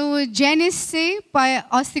सो जेनिस चाहिँ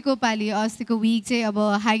अस्तिको पालि अस्तिको विक चाहिँ अब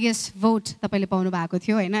हाइएस्ट भोट तपाईँले पाउनु भएको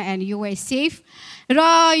थियो होइन एन्ड यु वर सेफ र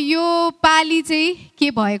यो पालि चाहिँ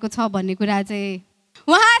के भएको छ भन्ने कुरा चाहिँ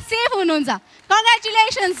उहाँ सेफ हुनुहुन्छ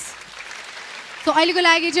कङ्ग्रेचुलेसन्स सो अहिलेको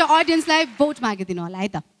लागि चाहिँ अडियन्सलाई भोट मागिदिनु होला है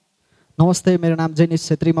त नमस्ते मेरो नाम जेनिस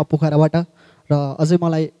छेत्री म पोखराबाट र अझै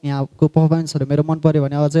मलाई यहाँको पर्फर्मेन्सहरू मेरो मन पऱ्यो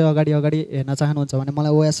भने अझै अगाडि हेर्न चाहनुहुन्छ भने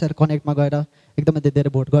मलाई ओएसआर कनेक्टमा गएर एकदमै धेरै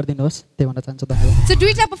भोट गरिदिनुहोस् त्यही भन्न चाहन्छु धन्यवाद सो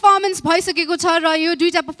दुईवटा पर्फर्मेन्स भइसकेको छ र यो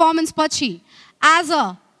दुईवटा पर्फर्मेन्स पछि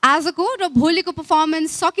आजको र भोलिको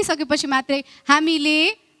पर्फर्मेन्स सकिसकेपछि मात्रै हामीले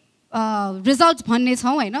रिजल्ट भन्ने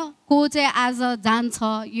छौँ होइन को चाहिँ आज जान्छ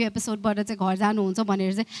यो एपिसोडबाट चाहिँ घर जानुहुन्छ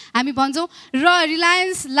भनेर चाहिँ हामी भन्छौँ र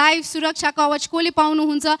रिलायन्स लाइफ सुरक्षा कवच कसले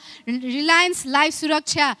पाउनुहुन्छ रिलायन्स लाइफ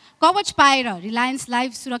सुरक्षा कवच पाएर रिलायन्स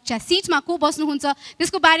लाइफ सुरक्षा सिटमा को बस्नुहुन्छ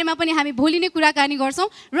त्यसको बारेमा पनि हामी भोलि नै कुराकानी गर्छौँ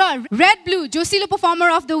र red blue जोसिलो performer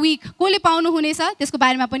of the week कसले पाउनुहुनेछ त्यसको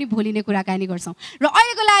बारेमा पनि भोलि नै कुराकानी गर्छौँ र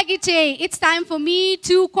अहिलेको लागि चाहिँ it's time for me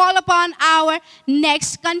to call upon our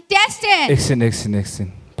next contestant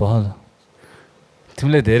एकछिन पहल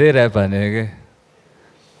तिमीले धेरै ऱ्याप हान्यो के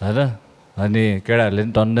होइन अनि केटाहरूले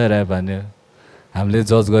पनि टन्नै ऱ्याप हान्यो हामीले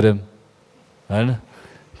जज गऱ्यौँ होइन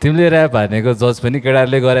तिमीले ऱ्याप हानेको जज पनि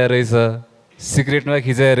केटाहरूले गरे रहेछ सिक्रेटमा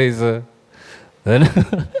खिचाए रहेछ होइन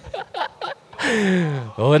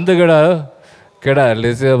हो नि त केटा हो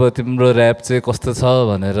केटाहरूले चाहिँ अब तिम्रो ऱ्याप चाहिँ कस्तो छ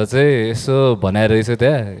भनेर चाहिँ यसो बनाएर रहेछ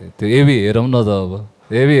त्यहाँ त्यो एबी हेरौँ न त अब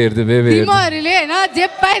एबी हेरिदिउँ तिमीहरूले होइन जे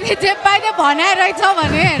पाइदे बनाएर रहेछ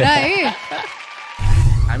भने हेर है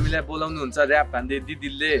हामीलाई बोलाउनुहुन्छ ऱ्याप हान्दै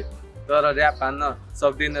दिदीले तर ऱ्याप हान्न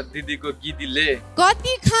सक्दैन दिदीको गीदीले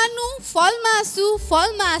कति खानु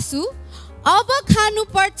फलमासु अब खानु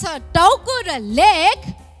पर्छ टाउको र लेग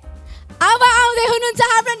अब आउँदै हुनुहुन्छ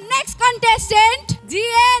हाम्रो नेक्स्ट कन्टेस्टेन्ट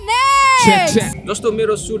जिएनएस जस्तो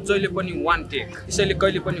मेरो सुट जहिले पनि वान टेक त्यसैले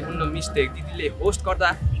कहिले पनि हुन्न मिस्टेक दिदीले होस्ट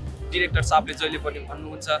गर्दा डिरेक्टर साहबले जहिले पनि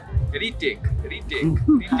भन्नुहुन्छ रिटेक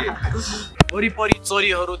वरिपरि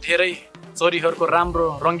चोरीहरू धेरै चोरीहरूको राम्रो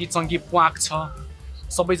रङ्गी चङ्गी प्वाक छ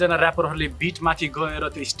सबैजना ऱ्यापरहरूले बिटमाथि गएर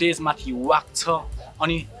त्यो स्टेजमाथि वाक छ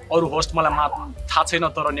अनि अरू होस्ट मलाई थाहा छैन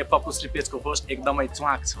तर नेपको श्रीपेजको होस्ट एकदमै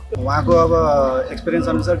च्वाक छ उहाँको अब एक्सपिरियन्स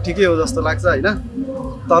अनुसार ठिकै हो जस्तो लाग्छ होइन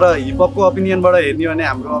तर हिपहपको ओपिनियनबाट हेर्ने भने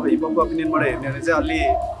हाम्रो अब हिपहपको ओपिनियनबाट हेर्ने भने चाहिँ अलि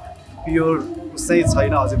प्योर चाहिँ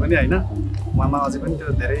छैन अझै पनि होइन उहाँमा अझै पनि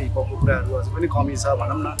त्यो धेरै हिपहपको कुराहरू अझै पनि कमी छ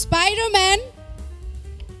भनौँ न स्पाइडरम्यान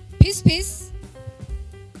फिस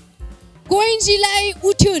कोइन्जीलाई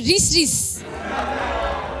उठ्यो रिस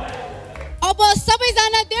अब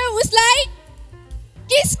सबैजना देऊ उसलाई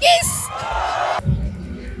किस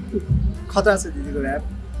खतरा छ दिदीको ऱ्याप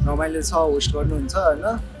रमाइलो छ होस्ट गर्नुहुन्छ होइन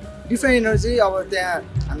डिफ्रेन्ट एनर्जी अब त्यहाँ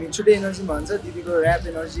हामी छुट्टै एनर्जी भन्छ दिदीको ऱ्याप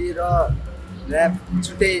एनर्जी र ऱ्याप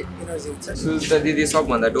छुट्टै एनर्जी हुन्छ सुजता दिदी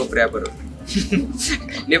सबभन्दा टोप ऱ्यापर हो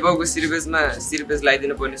नेपालको सिरिपेज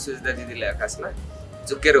लगाइदिनु पर्ने सुजता दिदीलाई आकाशमा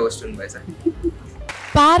झुक्केर होस्ट हुनुभएछ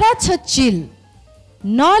पारा छ चिल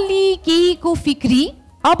नली केहीको फिक्री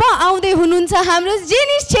अब आउँदै हुनुहुन्छ हाम्रो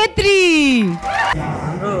जेनिस छेत्री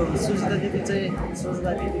हाम्रो सुजता दिदी चाहिँ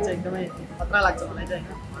एकदमै खतरा लाग्छ मलाई चाहिँ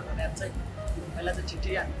होइन उहाँको ऱ्याप चाहिँ पहिला चाहिँ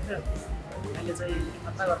ठिक हान्थ्यो अहिले चाहिँ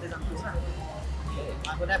खतरा गर्दै जानुहुन्छ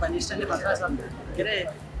उहाँको ऱ्याप हान्ने स्टाइलले खतरा छ के अरे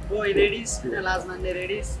गो रेडिस लाज मान्ने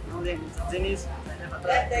रेडिस आउँदै हुनुहुन्छ जेनिस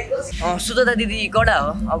सुजता दिदी कडा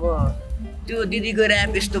हो अब त्यो दिदीको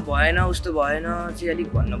ऱ्याप यस्तो भएन उस्तो भएन चाहिँ अलिक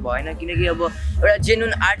भन्नु भएन किनकि अब एउटा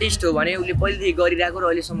जेन्युन आर्टिस्ट हो भने उसले पहिलेदेखि गरिरहेको र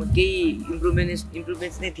अहिलेसम्म केही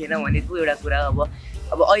इम्प्रुभमेन्ट्स नै थिएन भने पो एउटा कुरा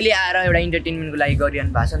अब अहिले आएर एउटा इन्टरटेनमेन्टको लागि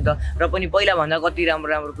गरिरहनु भएको छ नि त र पनि पहिलाभन्दा कति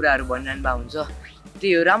राम्रो कुराहरू भनिरहनु भएको हुन्छ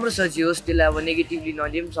त्यही हो राम्रो सजियोस् त्यसलाई अब नेगेटिभली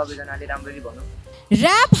नलिउँ सबैजनाले राम्ररी भनौँ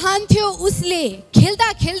ऱ्याप हान्थ्यो उसले खेल्दा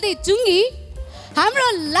खेल्दै चुङ्गी हाम्रो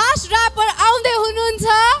लास्ट ऱ्यापर आउँदै हुनुहुन्छ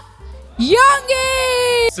यङ्गे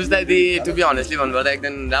सुस्ता दिदी टु बी अनेस्टली भन्नुपर्दा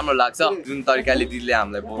एकदम राम्रो लाग्छ जुन तरिकाले दिदीले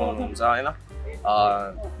हामीलाई बोलाउनुहुन्छ होइन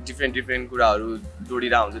डिफ्रेन्ट कुराहरू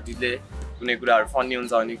जोडिरहेको हुन्छ दिदीले कुनै कुराहरू फनी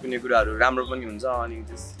हुन्छ अनि कुनै कुराहरू राम्रो पनि हुन्छ अनि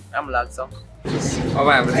राम्रो लाग्छ अब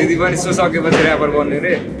हाम्रो दिदी पनि सोसकेपछि ऱ्यापर बन्ने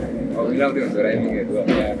रे अब मिलाउँदै हुन्छ राइमिङहरू अब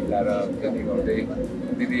मिलाएर जति गर्दै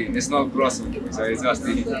दिदी नेसनल क्रस भइसकेको छ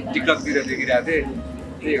अस्ति टिकटकतिर देखिरहेको थिएँ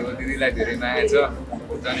त्यही हो दिदीलाई धेरै माया छ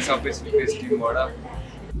जाने सबै स्पेस टिमबाट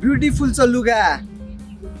ब्युटिफुल छ लुगा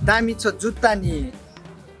दामी छ जुत्ता नि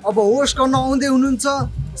अब होस्ट गर्न आउँदै हुनुहुन्छ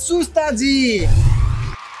सुस्ताजी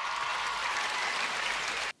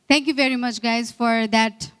thank you very much guys for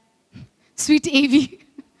that sweet एभी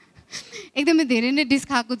एकदमै धेरै नै डिस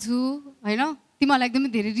खाएको छु होइन तिमीहरूलाई एकदमै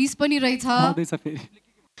धेरै रिस पनि रहेछ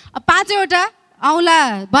 5वटा औँला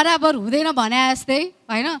बराबर हुँदैन भने जस्तै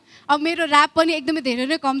होइन अब मेरो ऱ्याप पनि एकदमै धेरै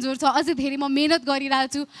नै कमजोर छ अझै धेरै म मेहनत गरिरहेको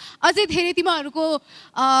छु अझै धेरै तिमीहरूको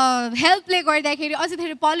हेल्पले गर्दाखेरि अझै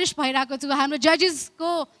धेरै पलिस भइरहेको छु हाम्रो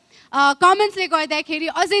जजेसको कमेन्ट्सले गर्दाखेरि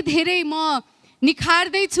अझै धेरै म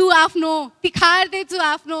तिखार्दैछु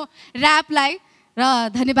आफ्नो ऱ्यापलाई र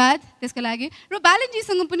धन्यवाद त्यसको लागि र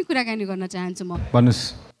बालनजीसँग पनि कुराकानी गर्न चाहन्छु म भन्नुस्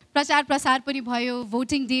प्रचार प्रसार पनि भयो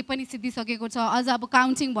भोटिङ डे पनि सिद्धिसकेको छ अझ अब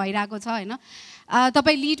काउन्टिङ भइरहेको छ होइन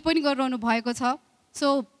तपाईँ लिड पनि गरिरहनु भएको छ सो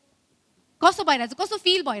कस्तो भइरहेछ कस्तो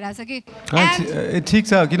फिल भइरहेछ कि ठिक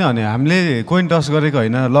छ किनभने हामीले कोइन टस गरेको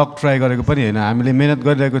होइन लक ट्राई गरेको पनि होइन हामीले मेहनत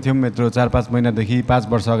गरिरहेको थियौँ यत्रो 4-5 महिनादेखि 5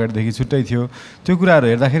 वर्ष अगाडिदेखि छुट्टै थियो त्यो कुराहरू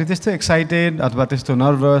हेर्दाखेरि त्यस्तो एक्साइटेड अथवा त्यस्तो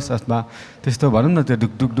नर्भस अथवा त्यस्तो भनौँ न त्यो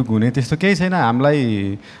ढुकढुक हुने त्यस्तो केही छैन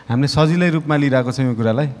हामीले सजिलै रूपमा लिइरहेको छौँ यो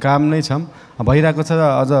कुरालाई काम नै छौँ भइरहेको छ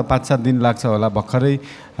अझ 5-7 दिन लाग्छ होला भर्खरै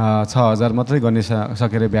 6,000 मात्रै गर्ने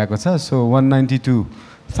सकेर भ्याएको छ सो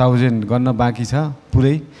 192,000 गर्न बाँकी छ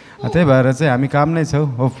पुरै त्यही भएर चाहिँ हामी काम नै छौँ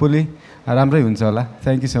होपफुली राम्रै हुन्छ होला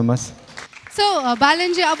thank you so much so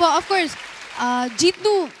बालनजी अब अफकोर्स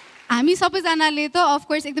जित्नु हामी सबैजनाले त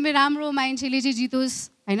अफकोर्स एकदमै राम्रो मान्छेले चाहिँ जितोस्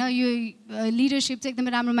होइन यो लिडरसिप चाहिँ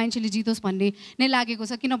एकदमै राम्रो मान्छेले जितोस् भन्ने नै लागेको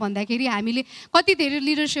छ किन भन्दाखेरि हामीले कति धेरै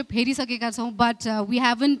लिडरसिप हेरिसकेका छौँ but we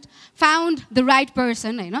haven't found the right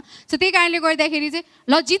person होइन सो त्यही कारणले गर्दाखेरि चाहिँ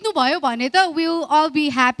ल जित्नु भयो भने त विल अल बी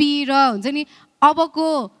ह्याप्पी र हुन्छ नि अबको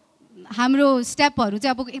हाम्रो स्टेपहरू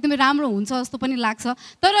चाहिँ अब एकदमै राम्रो हुन्छ जस्तो पनि लाग्छ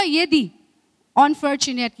तर यदि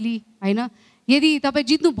अनफर्चुनेटली होइन यदि तपाईँ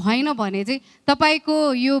जित्नु भएन भने चाहिँ तपाईँको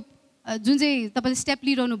यो जुन चाहिँ तपाईँले स्टेप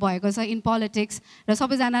लिइरहनु भएको छ इन पोलिटिक्स र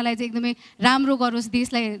सबैजनालाई चाहिँ एकदमै राम्रो गरोस्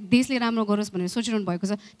देशले राम्रो गरोस् भनेर सोचिरहनु भएको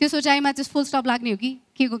छ त्यो सोचाइमा चाहिँ फुल स्टप लाग्ने हो कि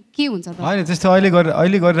के हुन्छ त होइन त्यस्तो अहिले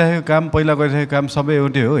गरिरहेको काम पहिला गरिरहेको काम सबै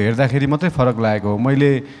एउटै हो हेर्दाखेरि मात्रै फरक लागेको हो मैले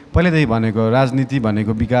पहिल्यैदेखि भनेको राजनीति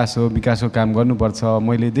भनेको विकासको काम गर्नुपर्छ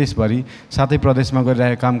मैले देशभरि सातै प्रदेशमा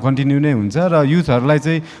गरिरहेको काम कन्टिन्यू नै हुन्छ र युथहरूलाई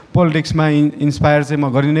चाहिँ पोलिटिक्समा इन्सपायर चाहिँ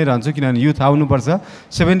म गरि नै रहन्छु किनभने युथ आउनुपर्छ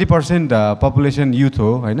 70% पपुलेसन युथ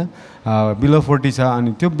हो होइन बिलो 40 छ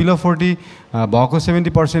अनि त्यो बिलो 40 भएको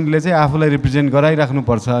 70%ले चाहिँ आफूलाई रिप्रेजेन्ट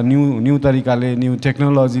गराइराख्नुपर्छ न्यू तरिकाले न्यू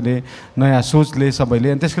टेक्नोलोजीले नयाँ सोचले सबैले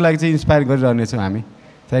अनि त्यसको लागि चाहिँ इन्सपायर गरिरहनेछौँ हामी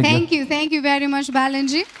थ्याङ्क यू भेरी मच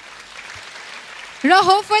बालनजी र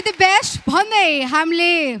होप फर द बेस्ट भन्दै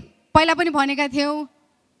हामीले पहिला पनि भनेका थियौँ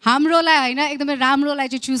हाम्रोलाई होइन एकदमै राम्रोलाई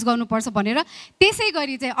चाहिँ चुज गर्नुपर्छ भनेर त्यसै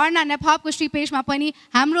गरी चाहिँ अर्ना नेफपको श्रीपेशमा पनि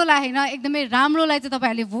हाम्रोलाई होइन एकदमै राम्रोलाई चाहिँ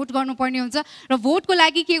तपाईँहरूले भोट गर्नुपर्ने हुन्छ र भोटको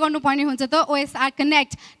लागि के गर्नुपर्ने हुन्छ त OSR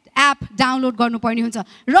कनेक्ट एप डाउनलोड गर्नुपर्ने हुन्छ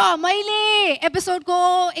र मैले एपिसोडको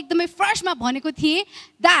एकदमै फर्स्टमा भनेको थिएँ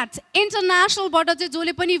द्याट इन्टरनेसनलबाट चाहिँ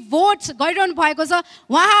जसले पनि भोट गरिरहनु भएको छ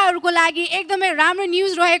उहाँहरूको लागि एकदमै राम्रो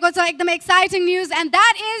न्युज रहेको छ एकदमै exciting news and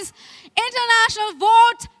that is international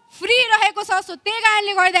vote free रहेको छ सो त्यही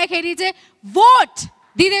कारणले गर्दाखेरि चाहिँ भोट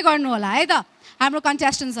दिँदै गर्नु होला है त हाम्रो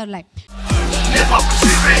कन्टेस्टेन्ट्सहरूलाई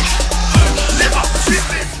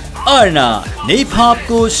ARNA Nephop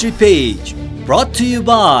Shreepech, brought to you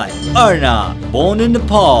by ARNA, born in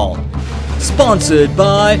Nepal. Sponsored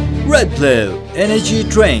by Red Blue Energy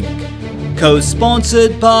Drink.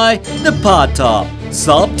 Co-sponsored by The Pata,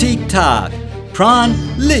 Sop Tic Tac, Prawn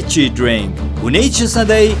Lychee Drink, Unicha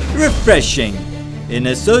Sunday Refreshing. In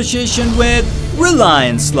association with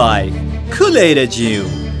Reliance Life, Kool-Aid Jew,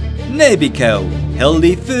 Nabico,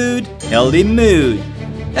 Healthy Food, Healthy Mood.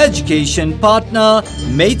 Education partner,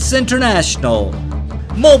 Mates International.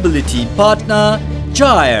 Mobility partner,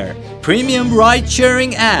 Gyre, premium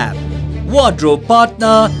ride-sharing app. Wardrobe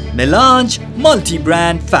partner, Melange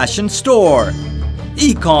multi-brand fashion store.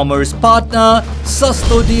 E-commerce partner,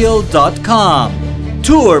 sustodeal.com.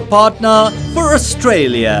 Tour partner for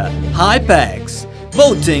Australia, Hypex.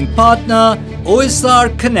 Voting partner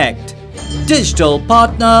OSR Connect. Digital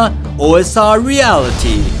partner OSR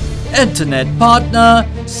Reality. Internet partner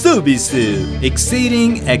Subisu,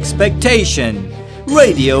 exceeding expectation.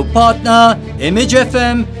 Radio partner Image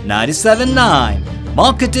FM 97.9.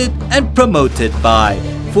 Marketed and promoted by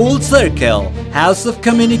Full Circle House of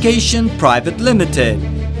Communication Private Limited.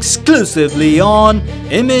 Exclusively on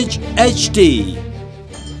Image HD.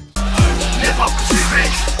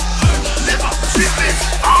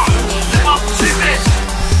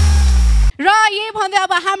 र यही भन्दै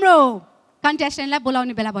अब हाम्रो कन्टेस्टेन्टलाई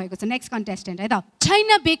बोलाउने बेला भएको छ next contestant है त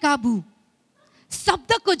छैन बेकाबु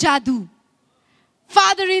शब्दको जादु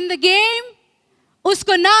फादर इन द गेम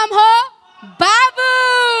उसको नाम हो बाबु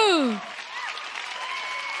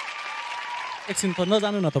एकछिन त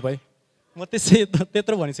नजानु न तपाईँ म त्यसै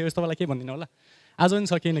त्यत्रो भनिसकेपछि तपाईँलाई के भन्दिनँ होला आज पनि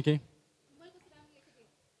छ केही न केही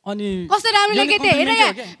अनि कस्तो राम्रो लेखे थिए हेर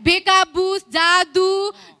यहाँ बेकाबु जादु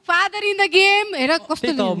फादर इन द गेम हेर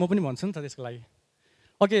कस्तो त म पनि भन्छु नि त त्यसको लागि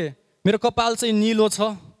ओके मेरो कपाल चाहिँ निलो छ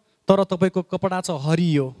तर तपाईँको कपडा छ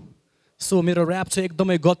हरियो सो मेरो ऱ्याप चाहिँ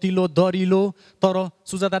एकदमै गतिलो दरिलो तर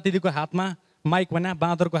सुजाता दिदीको हातमा माइक भने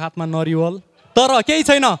बाँदरको हातमा नरिवल तर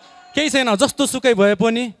केही छैन जस्तो सुकै भए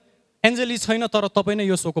पनि एन्जेली छैन तर तपाईँ नै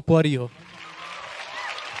यो सोको परी हो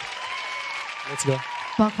लेट्स गो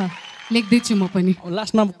पख लेख्दैछु म पनि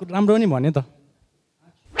लास्टमा राम्रो नि भने त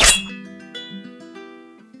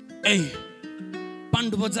ए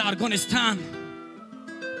पाण्डु बजार गणेश स्थान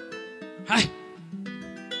हाय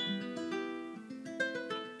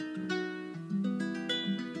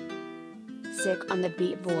Sick on the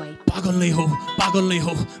beat boy. पागल नै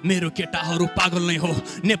हो मेरो केटाहरू पागल नै हो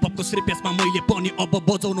नेपपको श्रीपेशमा मैले पनि अब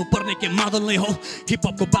बजाउनु पर्ने के मादल नै हो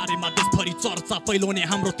हिपहपको बारेमा देशभरि चर्चा फैलाउने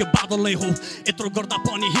हाम्रो त्यो बादल नै हो यत्रो गर्दा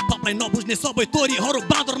पनि हिपहपलाई नबुझ्ने सबै तोरीहरू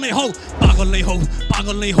बादर नै हो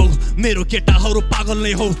पागल नै हो मेरो केटाहरू पागल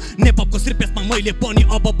नै हो नेपपको श्रीपेशमा मैले पनि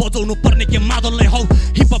अब बजाउनु पर्ने के मादल नै हो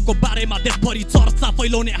हिपहपको बारेमा देशभरि चर्चा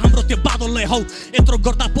फैलाउने हाम्रो त्यो बादल नै हो यत्रो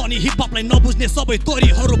गर्दा पनि हिपहपलाई नबुझ्ने सबै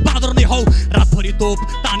तोरीहरू बादर नै हो रातभरि तोप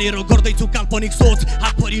तानेर गर्दैछु काल्पनिक सोच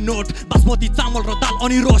हातभरि नोट बासमती चामल र दाल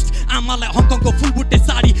अनि रोस्ट आमालाई हङकङको फुलबुट्टे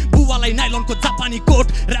साडी बुवालाई नाइलनको जापानी कोट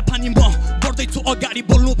ऱ्यापानी म बढ्दैछु अगाडि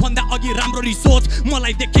बोल्नु भन्दा अघि राम्ररी सोच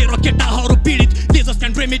मलाई देखेर केटाहरू पीडित they just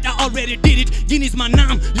can't dream it I already did it गिनिजमा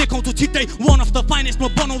नाम लेखाउँछु छिट्टै one of the finest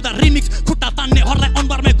म बनाउँदा रिमिक्स खुट्टा तान्नेहरूलाई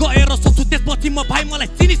अनबारमै गएर सक्छु त्यसपछि म भाइ मलाई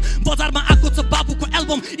चिनिस बजारमा आएको छ बाबुको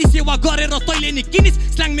एल्बम यी सेवा गरेर तैँले नि किनिस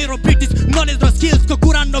स्ल्याङ मेरो ब्रिटिस नलेज र स्किल्सको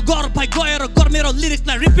कुरा नगर भाइ गएर गर मेरो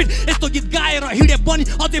लिरिक्सलाई रिपिट यस्तो गीत गाएर हिँडे पनि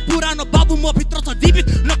अझै पुरानो बाबु म भित्र छ जीवित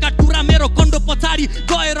नकाट टुरा मेरो कन्डो पछाडि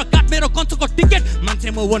गएर काट मेरो कञ्चको टिकट मान्छे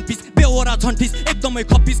म वन पिस बेहोरा झन्टिस एकदमै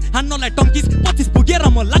खपिस हान्नलाई टङ्किस 25 पुगेर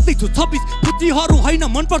म लाग्दैछु 26 फुच्चीहरू होइन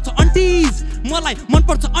मनपर्छ अन्टिज मलाई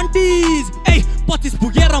मनपर्छ अन्टिज ए 25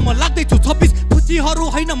 पुगेर म लाग्दैछु 26 फुच्चीहरू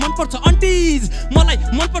होइन मनपर्छ अन्टिज मलाई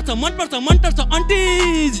मनपर्छ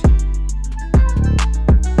अन्टिज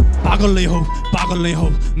पागल नै हो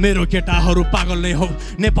मेरो केटाहरू पागल नै हो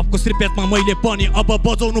नेपपको श्रीपेशमा मैले पनि अब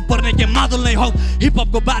बजाउनु पर्ने के मादल नै हो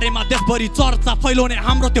हिपहपको बारेमा देशभरि चर्चा फैलाउने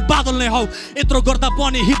हाम्रो त्यो बादल नै हो यत्रो गर्दा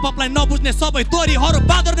पनि हिपहपलाई नबुझ्ने सबै तोरीहरू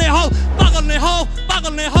बादल नै हो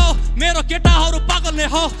पागल नै हो मेरो केटाहरू पागल नै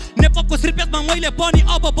हो नेपपको श्रीपेशमा मैले पनि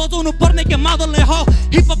अब बजाउनु पर्ने के मादल नै हो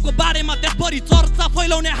हिपहपको बारेमा देशभरि चर्चा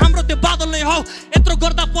फैलाउने हाम्रो त्यो बादल नै हो यत्रो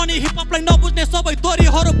गर्दा पनि हिपहपलाई नबुझ्ने सबै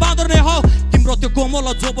तोरीहरू बादल नै हो तिम्रो त्यो कोमल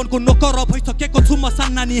जोबनको नोकर भइसकेको छु म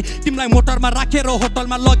सान्नानी तिमीलाई मोटरमा राखेर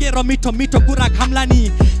होटलमा लगेर मिठो मिठो कुरा खाम्लानी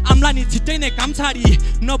आम्लानी छिट्टै नै काम छाडी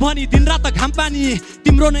नभनी दिनरात घाम पानी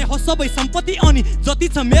तिम्रो नै हो सबै सम्पत्ति अनि जति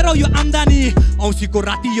छ मेरो यो आम्दानी औँसीको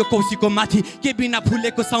राति यो कौसीको माथि के बिना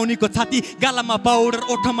फुलेको साउनीको छाती गालामा पाउडर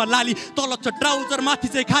ओठमा लाली तल छ ट्राउजर माथि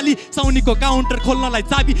चाहिँ खाली साउनीको काउन्टर खोल्नलाई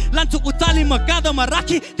चाबी लान्छु उचाली म काँधमा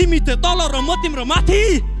राखी तिमी चाहिँ तल र म तिम्रो माथि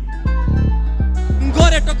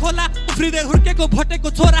गोरेटो खोला उफ्रिँदै हुर्केको भटेको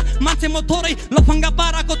छोरा मान्छे म थोरै लफङ्गा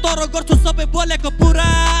पाराको तर गर्छु सबै बोलेको पुरा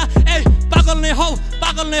ए पागल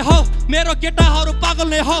नै हो मेरो केटाहरू पागल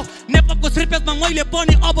नै हो नेपपको श्रीपेशमा मैले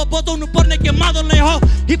पनि अब बजाउनु पर्ने के मादल नै हो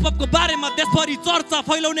हिपहपको बारेमा देशभरि चर्चा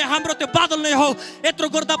फैलाउने हाम्रो त्यो बादल नै हो यत्रो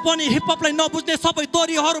गर्दा पनि हिपहपलाई नबुझ्ने सबै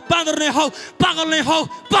तोरीहरू बाँदर नै हो पागल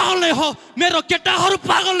नै हो मेरो केटाहरू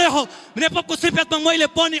पागल नै हो नेपपको श्रीपेशमा मैले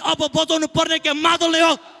पनि अब बजाउनु पर्ने के मादल नै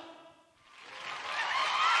हो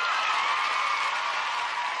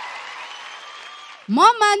म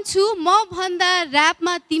मान्छु म भन्दा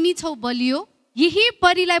ऱ्यापमा तिमी छौ बलियो यही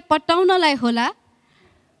परीलाई पटाउनलाई होला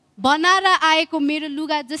बनाएर आएको मेरो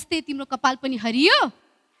लुगा जस्तै तिम्रो कपाल पनि हरियो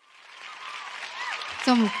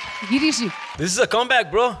Girish This is a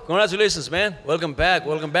comeback, bro. Congratulations, man. Welcome back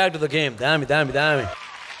to the game. Damn.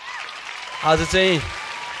 आज चाहिँ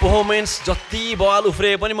पर्फर्मेन्स जति बवाल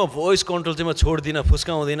उफ्रे पनि म भोइस कन्ट्रोल चाहिँ म छोड्दिनँ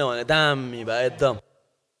फुस्काउँदिनँ भने दामी भयो एकदम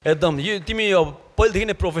एकदम यो तिमी पहिलेदेखि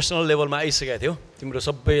नै प्रोफेसनल लेभलमा आइसकेको थियौ तिम्रो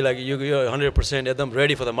सबै लागि यो 100% एकदम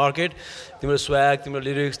रेडी फर द मार्केट तिम्रो स्वाग तिम्रो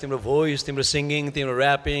लिरिक्स तिम्रो भोइस तिम्रो सिङ्गिङ तिम्रो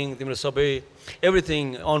ऱ्यापिङ तिम्रो सबै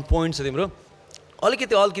एभ्रिथिङ अन पोइन्ट छ तिम्रो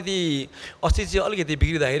अलिकति अस्ति चाहिँ अलिकति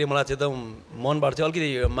बिग्रिँदाखेरि मलाई चाहिँ एकदम मनबाट चाहिँ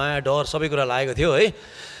अलिकति माया डर सबै कुरा लागेको थियो है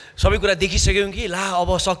सबै कुरा देखिसक्यौँ कि ला अब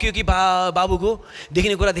सक्यो कि बाबुको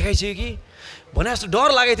देखिने कुरा देखाइसक्यो कि भने जस्तो डर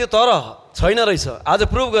लागेको थियो तर छैन रहेछ आज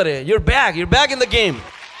प्रुभ गरेँ your back in the game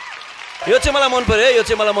यो चाहिँ मलाई मन पऱ्यो है यो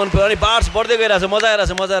चाहिँ मलाई मन पऱ्यो अनि बार्स बढ्दै गइरहेछ मजा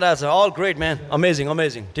आइरहेछ अल ग्रेट म्यान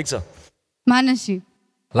अमेजिङ ठिक छ मानसी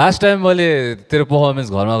लास्ट टाइम मैले तेरो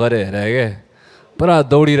पर्फर्मेन्स घरमा गरेँ हेरेँ क्या पुरा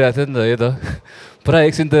दौडिरहेको थियो नि त यो त पुरा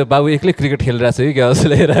एकछिन त बाबु एक्लै क्रिकेट खेलिरहेको छ कि क्या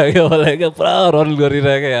जस्तो लागिरहेको मलाई क्या पुरा रन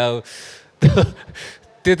गरिरहेको क्या अब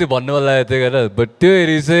त्यो भन्नु मन लागेको थियो होइन बट त्यो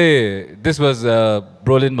हेरी चाहिँ दिस वाज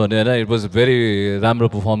ब्रोलिन भन्यो होइन इट वाज भेरी राम्रो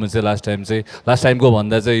पर्फर्मेन्स चाहिँ लास्ट टाइमको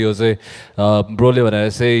भन्दा चाहिँ यो चाहिँ ब्रोले भनेर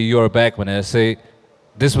चाहिँ युआर ब्याक भनेर चाहिँ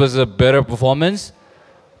this was a better performance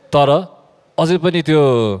तर अझै पनि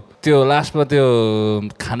त्यो लास्टमा त्यो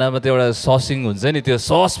खानामा त्यो एउटा ससिङ हुन्छ नि त्यो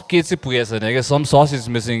सस के चाहिँ पुगेको छैन क्या सम सस इज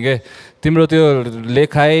मिसिङ के तिम्रो त्यो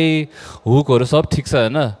लेखाइ हुकहरू सब ठिक छ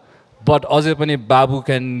होइन बट अझै पनि बाबु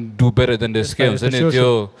can do better than this के हुन्छ नि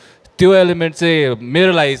त्यो एलिमेन्ट चाहिँ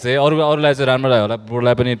मेरो लागि चाहिँ अरूलाई चाहिँ राम्रो लाग्यो होला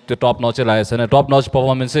ब्रोलाई पनि त्यो टप नच चाहिँ लागेको छैन टप नच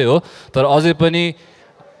पर्फर्मेन्सै हो तर अझै पनि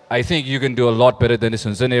I think you can do a lot better than this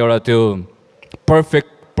हुन्छ नि एउटा त्यो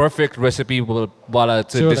पर्फेक्ट रेसिपीवाला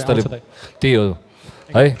चाहिँ त्यही हो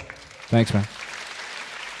है थ्याङ्क्स म्याम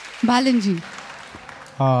बालनजी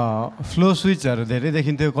फ्लो स्विचहरू धेरै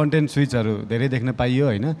देखिन्थ्यो कन्टेन्ट स्विचहरू धेरै देख्न पाइयो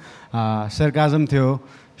होइन सर्काजम थियो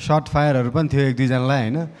सर्ट फायरहरू पनि थियो एक दुईजनालाई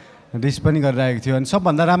होइन डिस पनि गरिरहेको थियो अनि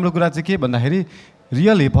सबभन्दा राम्रो कुरा चाहिँ के भन्दाखेरि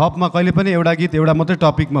रियल हिपहपमा कहिले पनि एउटा गीत एउटा मात्रै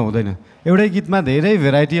टपिकमा हुँदैन एउटै गीतमा धेरै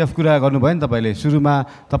भेराइटी अफ कुरा गर्नुभयो नि तपाईँले सुरुमा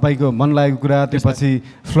तपाईँको मन लागेको कुरा त्यसपछि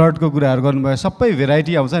फ्लडको कुराहरू गर्नुभयो सबै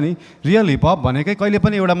भेराइटी आउँछ नि रियल हिपहप भनेकै कहिले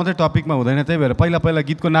पनि एउटा मात्रै टपिकमा हुँदैन त्यही भएर पहिला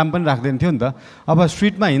गीतको नाम पनि राख्दैन थियो नि त अब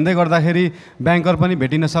स्ट्रिटमा हिँड्दै गर्दाखेरि ब्याङ्कर पनि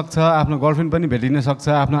भेटिन सक्छ आफ्नो गर्लफ्रेन्ड पनि भेटिन सक्छ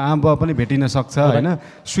आफ्नो आमा पनि भेटिन सक्छ होइन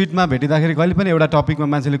स्ट्रिटमा भेटिँदाखेरि कहिले पनि एउटा टपिकमा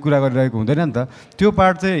मान्छेले कुरा गरिरहेको हुँदैन नि त त्यो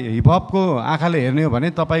पार्ट चाहिँ हिपहपको आँखाले हेर्ने हो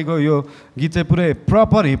भने तपाईँको यो गीत चाहिँ पुरै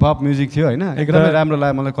प्रपर हिपहप म्युजिक थियो होइन एकदमै राम्रो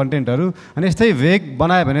लाग्यो मलाई कन्टेन्टहरू अनि यस्तै भेग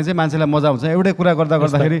बनायो भने चाहिँ मान्छेलाई मजा आउँछ एउटै कुरा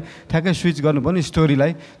गर्दाखेरि ठ्याक्कै स्विच गर्नुभयो नि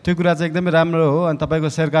स्टोरीलाई त्यो कुरा चाहिँ एकदमै राम्रो हो अनि तपाईँको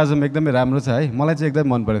सर्काजम एकदमै राम्रो छ है मलाई चाहिँ एकदमै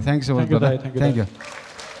मन पऱ्यो thank so much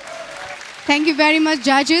thank you very much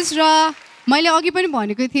जजेस र मैले अघि पनि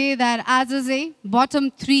भनेको थिएँ द्याट आज चाहिँ बटम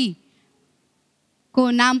 3 को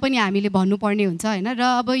नाम पनि हामीले भन्नुपर्ने हुन्छ होइन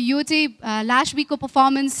र अब यो चाहिँ लास्ट विकको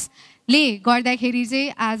पर्फर्मेन्सले गर्दाखेरि चाहिँ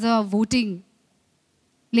एज अ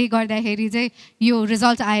भोटिङले गर्दाखेरि चाहिँ यो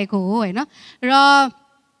रिजल्ट आएको हो होइन र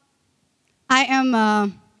I am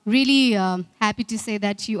really happy to say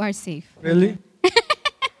that you are safe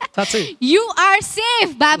you are safe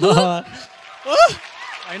बाबु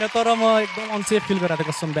होइन तर म एकदम अनसेफ फिल गरिरहेको थिएँ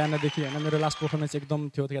कसम बिहानदेखि होइन मेरो लास्ट पर्फर्मेन्स एकदम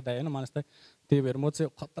थियो क्या दाइ होइन मानिस त त्यही भएर म चाहिँ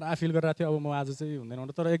खतरा फिल गरिरहेको थिएँ अब म आज चाहिँ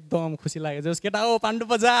हुँदैन तर एकदम खुसी लाग्यो जस केटा हो पाण्डु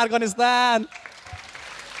बजार गणेशदान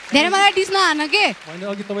धेरै मलाई डिस्न हान के मैले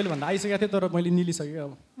अघि तपाईँले भन्दा आइसकेको थिएँ तर मैले निलिसकेँ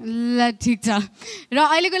अब ल ठिक छ र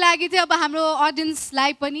अहिलेको लागि चाहिँ अब हाम्रो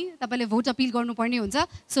अडियन्सलाई पनि तपाईँले भोट अपिल गर्नुपर्ने हुन्छ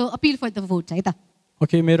so appeal for the vote है त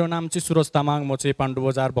ओके मेरो नाम चाहिँ सुरज तामाङ म चाहिँ पाण्डु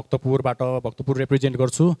बजार भक्तपुर रिप्रेजेन्ट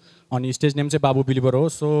गर्छु अनि स्टेज नेम चाहिँ बाबु बिलिभर हो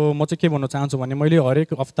सो म चाहिँ के भन्न चाहन्छु भने मैले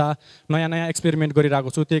हरेक हप्ता नयाँ एक्सपेरिमेन्ट गरिरहेको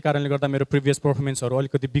छु त्यही कारणले गर्दा मेरो प्रिभियस पर्फर्मेन्सहरू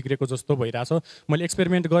अलिकति बिग्रेको जस्तो भइरहेछ मैले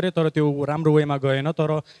एक्सपेरिमेन्ट गरेँ तर त्यो राम्रो वेमा गएन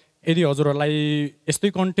तर यदि हजुरहरूलाई यस्तै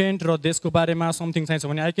कन्टेन्ट र देशको बारेमा समथिङ चाहिन्छ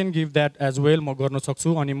भने I can give that as well म गर्न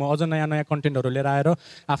सक्छु अनि म अझ नयाँ कन्टेन्टहरू लिएर आएर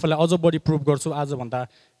आफूलाई अझ बढी प्रुभ गर्छु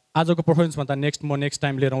आजको पर्फर्मेन्सभन्दा नेक्स्ट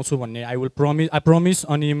टाइम लिएर आउँछु भन्ने आई प्रमिस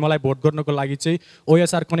अनि मलाई भोट गर्नको लागि चाहिँ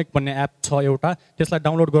ओएसआर कनेक्ट भन्ने एप छ एउटा त्यसलाई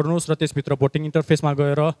डाउनलोड गर्नुहोस् र त्यसभित्र भोटिङ इन्टरफेसमा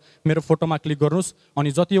गएर मेरो फोटोमा क्लिक गर्नुहोस्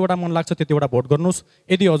अनि जतिवटा मन लाग्छ त्यतिवटा भोट गर्नुहोस्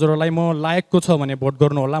यदि हजुरहरूलाई म लायकको छ भने भोट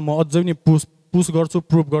गर्नु होला म अझै नि पुस गर्छु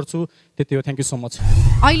प्रुभ गर्छु त्यति हो थ्याङ्क यू सो मच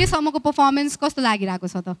अहिलेसम्मको पर्फर्मेन्स कस्तो लागिरहेको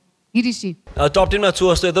छ त गिरिशजी टप 10 मा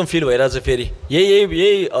छु जस्तो एकदम फिल भइरहेछ फेरि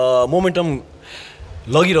यही मोमेन्टम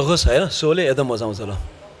लगिरहोस् हैन सोले एकदम मजा आउँछ ल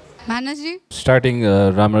मानसजी स्टार्टिङ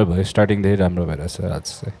राम्रो भयो स्टार्टिङदेखि राम्रो भइरहेछ आज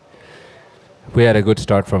चाहिँ we are a good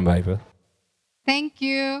start from viable thank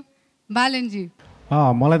you बालनजी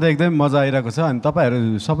मलाई त एकदमै मजा आइरहेको छ अनि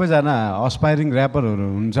तपाईँहरू सबैजना अस्पाइरिङ ऱ्यापरहरू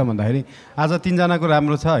हुन्छ भन्दाखेरि आज 3 जनाको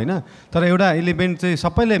राम्रो छ होइन तर एउटा एलिमेन्ट चाहिँ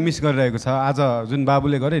सबैले मिस गरिरहेको छ आज जुन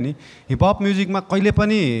बाबुले गरे नि हिपहप म्युजिकमा कहिले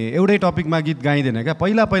पनि एउटै टपिकमा गीत गाइँदैन क्या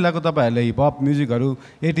पहिलाको तपाईँहरूले हिपहप म्युजिकहरू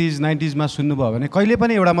 80s 90s मा सुन्नुभयो भने कहिले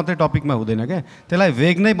पनि एउटा मात्रै टपिकमा हुँदैन क्या त्यसलाई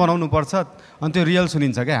भेग नै बनाउनु पर्छ अनि त्यो रियल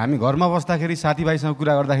सुनिन्छ क्या हामी घरमा बस्दाखेरि साथीभाइसँग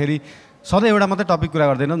कुरा गर्दाखेरि सधैँ एउटा मात्रै टपिक कुरा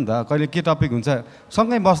गर्दैन नि त कहिले के टपिक हुन्छ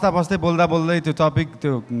सँगै बस्दै बोल्दै त्यो टपिक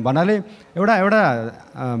त्यो भन्नाले एउटा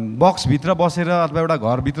बक्सभित्र बसेर अथवा एउटा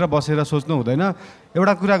घरभित्र बसेर सोच्नु हुँदैन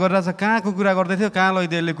एउटा कुरा गरिरहेछ कहाँको कुरा गर्दै थियो कहाँ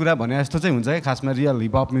लैदियो यसले कुरा भने जस्तो चाहिँ हुन्छ है खासमा रियल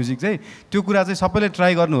हिपहप म्युजिक चाहिँ त्यो कुरा चाहिँ सबैले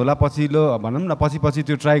ट्राई गर्नु होला पछिल्लो भनौँ न पछि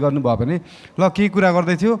त्यो ट्राई गर्नुभयो भने ल के कुरा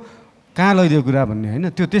गर्दै थियो कहाँ लैदियो कुरा भन्ने होइन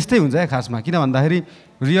त्यो त्यस्तै हुन्छ है खासमा किन भन्दाखेरि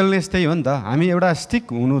रियलनेस त्यही हो नि त हामी एउटा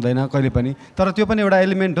स्टिक हुनु हुँदैन कहिले पनि तर त्यो पनि एउटा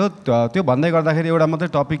एलिमेन्ट हो त्यो भन्दै गर्दाखेरि एउटा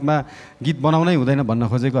मात्रै टपिकमा गीत बनाउनै हुँदैन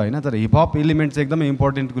भन्न खोजेको होइन तर हिपहप एलिमेन्ट चाहिँ एकदमै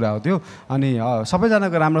इम्पोर्टेन्ट कुरा हो त्यो अनि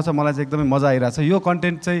सबैजनाको राम्रो छ मलाई चाहिँ एकदमै मजा आइरहेको छ यो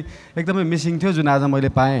कन्टेन्ट चाहिँ एकदमै मिसिङ थियो जुन आज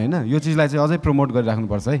मैले पाएँ होइन यो चिजलाई चाहिँ अझै प्रमोट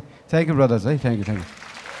गरिराख्नुपर्छ है थ्याङ्क यू ब्रदर्स है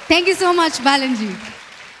thank you so much बालनजी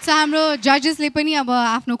so हाम्रो जजेसले पनि अब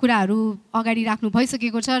आफ्नो कुराहरू अगाडि राख्नु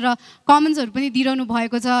भइसकेको छ र कमेन्ट्सहरू पनि दिइरहनु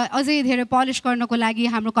भएको छ अझै धेरै पलिस गर्नको लागि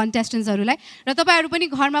हाम्रो कन्टेस्टेन्ट्सहरूलाई र तपाईँहरू पनि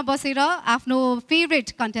घरमा बसेर आफ्नो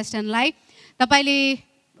फेभरेट कन्टेस्टेन्टलाई तपाईँले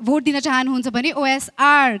भोट दिन चाहनुहुन्छ भने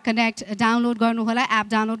OSR कनेक्ट डाउनलोड गर्नुहोला एप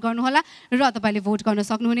डाउनलोड गर्नुहोला र तपाईँले भोट गर्न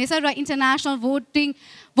सक्नुहुनेछ र इन्टरनेसनल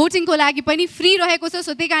भोटिङको लागि पनि फ्री रहेको छ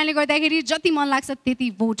सो त्यही कारणले गर्दाखेरि जति मन लाग्छ त्यति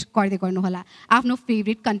भोट गर्दै गर्नुहोला आफ्नो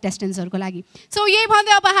फेभरेट कन्टेस्टेन्ट्सहरूको लागि सो यही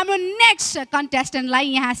भन्दै अब हाम्रो नेक्स्ट कन्टेस्टेन्टलाई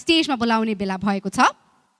यहाँ स्टेजमा बोलाउने बेला भएको छ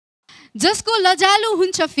जसको लजालु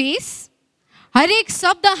हुन्छ फेस हरेक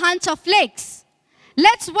शब्द हान्छ flex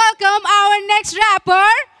let's welcome our next rapper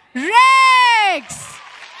racks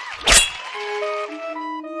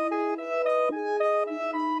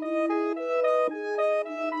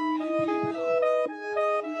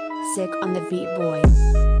Sick on the beat, boy.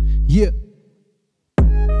 Yeah.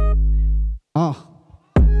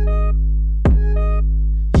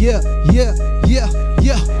 Yeah.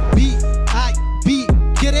 B-I-B.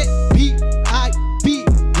 Get it? B-I-B.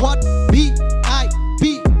 What? B-I-B.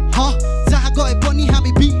 Huh? जहाँ गए पनि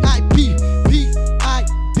हामी B-I-B.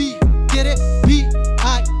 B-I-B. Get it?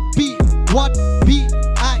 B-I-B. What?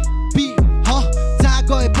 B-I-B. Huh? जहाँ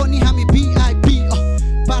गए पनि हामी B-I-B.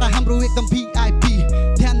 पारा हाम्रो एकदम B-I-B.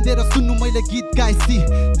 ध्यान दिएर सुन्नु मैले गीत गाइसी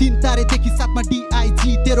 3 तारेदेखि 7मा DIG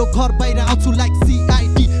तेरो घर बाहिर आउँछु लाइक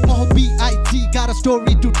CID म हो BIG got a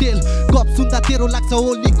story to tell गप सुन्दा तेरो लाग्छ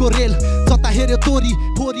ओलीको रेल जता हेर्यो तोरी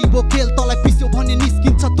फोरी बोकेल तँलाई पिस्यो भने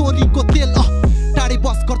निस्किन्छ तोरीको तेल टाढे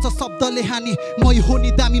बस गर्छ शब्दले हानि मै हो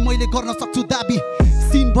नि दामी मैले गर्न सक्छु दाबी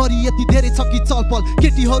सिनभरि यति धेरै छ कि चलपल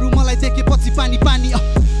केटीहरू मलाई देखेपछि पानी पानी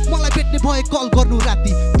मलाई भेट्ने भए कल गर्नु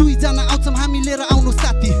राति 2 जना आउँछौँ हामी लिएर आउनु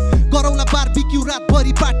साथी गरौला बारबिक्यू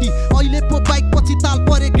रातभरि पार्टी अहिले पो बाइक पछि ताल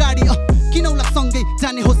परे गाडी किनौला सँगै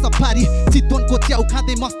जाने हो सफारी चितवनको च्याउ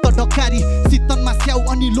खाँदै मस्त ढकारी चितवनमा स्याउ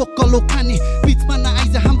अनि लोकल खाने बिचमा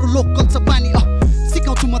नआइज हाम्रो लोकल छ पानी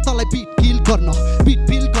सिकाउँछु म तँलाई बिट किल गर्न बिट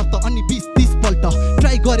फिल गर्दा अनि 20-30 पल्ट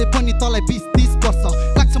ट्राई गरे पनि तँलाई 20-30 वर्ष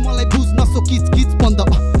लाग्छ मलाई बुझ्न सो किच बन्द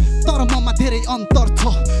तर ममा धेरै अन्तर छ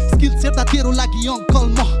स्किल हेर्दा तेरो लागि अङ्कल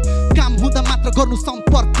म काम हुँदा मात्र गर्नु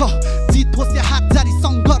सम्पर्क जित होस् या हात जारी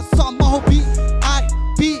सङ्घर्ष म हो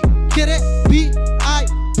B-I-B के रे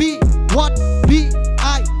B-I-B what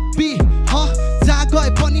B-I-B जहाँ गए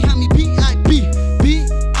पनि हामी B-I-B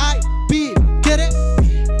B-I-B के रे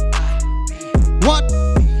what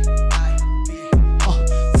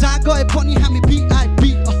जहाँ गए पनि हामी B-I-B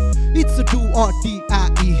it's a do or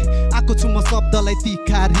D-I-E आएको छु म शब्दलाई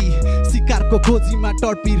तिखारी शिकारको खोजीमा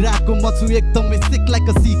टर्पिरहेको म छु एकदमै सिक लाइक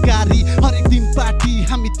अ शिकारी हरेक दिन पार्टी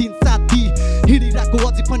हामी 3 साथी हिँडिरहेको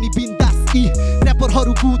अझै पनि बिन्दास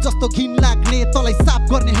ऱ्यापरहरूको जस्तो घिन लाग्ने तँलाई साफ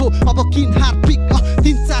गर्ने हो अब किन हार पिक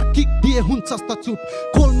 3-4 किक दिए हुन्छ त चुप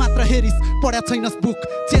खोल मात्र हेरिस पढ्या छैनस् बुक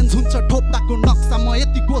चेन्ज हुन्छ ठोप्पाको नक्सा म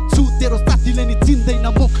यतिको छु तेरो साथीले नि चिन्दैन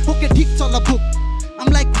मुख ओके ठिक छ ल बुक I'm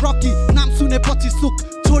like Rocky नाम सुनेपछि सुख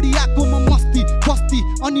छोडी आएको म मस्ती बस्ती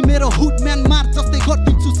अनि मेरो हुड म्यान मार जस्तै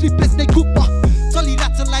गर्दिन्छु श्रीपेश नै खुप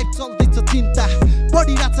चलिरहेछ लाइफ चल्दैछ चिन्ता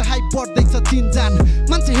बढिरहेछ हाइप बढ्दैछ चिन्जान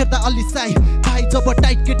मान्छे हेर्दा अलि साई भाइ जब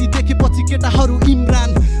टाइट केटी देखेपछि केटाहरू इमरान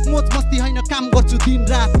मोज मस्ती होइन काम गर्छु दिन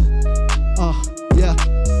रात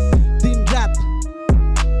दिन रात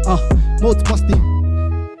मोज मस्ती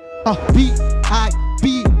B-I-B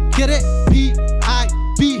के रे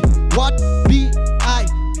B-I-B what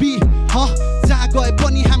B-I-B जहाँ गए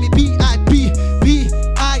पनि हामी B-I-B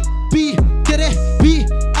B-I-B के रे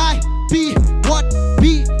B-I-B what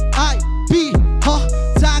B-I-B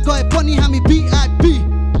जहाँ गए पनि हामी B-I-B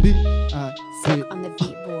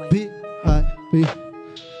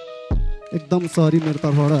एकदम सरी मेरो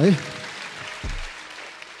तर्फबाट है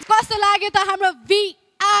कस्तो लाग्यो त हाम्रो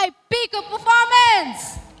VIP को परफर्मेन्स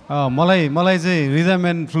मलाई चाहिँ रिदम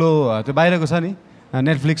एन्ड फ्लो त्यो बाहिरको छ नि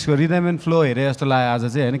नेटफ्लिक्सको रिदम एन्ड फ्लो हेरे जस्तो लाग्यो आज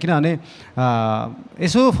चाहिँ होइन किनभने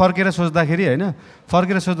यसो फर्केर सोच्दाखेरि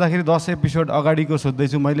 10 एपिसोड अगाडिको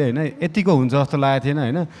सोध्दैछु मैले होइन यतिको हुन्छ जस्तो लागेको थिएन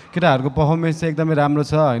होइन केटाहरूको पर्फर्मेन्स चाहिँ एकदमै राम्रो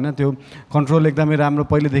छ होइन त्यो कन्ट्रोल एकदमै राम्रो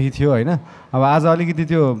पहिलेदेखि थियो होइन अब आज अलिकति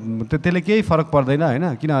त्यसले केही फरक पर्दैन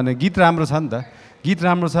होइन किनभने गीत राम्रो छ नि त गीत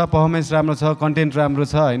राम्रो छ पर्फर्मेन्स राम्रो छ कन्टेन्ट राम्रो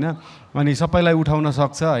छ होइन अनि सबैलाई उठाउन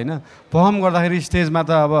सक्छ होइन पर्फर्म गर्दाखेरि स्टेजमा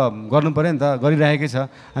त अब गर्नु पऱ्यो नि त गरिरहेकै छ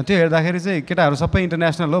अनि त्यो हेर्दाखेरि चाहिँ केटाहरू सबै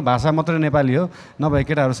इन्टरनेसनल हो भाषा मात्रै नेपाली हो नभए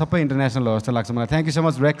केटाहरू सबै इन्टरनेसनल हो जस्तो लाग्छ मलाई thank you so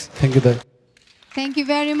much racks thank you thank you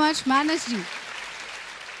very much मानसजी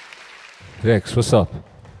racks what's up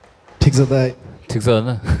ठिक छ दाइ ठिक छ हैन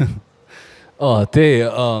त्यही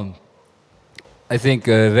आई थिङ्क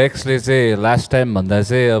रेक्सले चाहिँ लास्ट टाइम भन्दा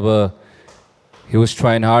चाहिँ अब he was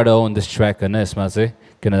trying harder on this track होइन यसमा चाहिँ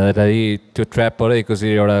किनभने त्यो ट्र्यापबाट एकपछि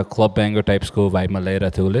एउटा क्लब ब्याङ्गर टाइप्सको भाइबमा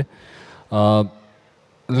ल्याइरहेको थियो उसले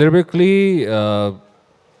लिरिकली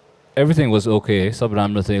एभ्रिथिङ वाज ओके है सब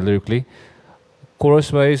राम्रो थियो lyrically coarse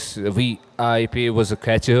wise VIP was a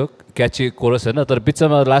क्याची coarse होइन तर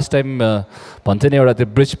बिचमा लास्ट टाइम भन्थ्यो नि एउटा त्यो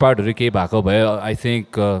ब्रिज पार्टहरू केही भएको भयो आई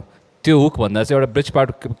थिङ्क त्यो हुक भन्दा चाहिँ एउटा ब्रिज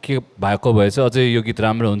पार्ट के भएको भए चाहिँ अझै यो गीत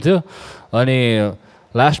राम्रो हुन्थ्यो अनि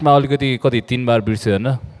लास्टमा अलिकति कति 3 बार बिर्स्यो होइन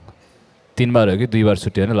 3 बार हो कि 2 बार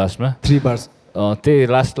छुट्यो होइन लास्टमा 3 बार त्यही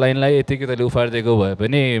लास्ट लाइनलाई यतिकै तैँले उफारिदिएको भए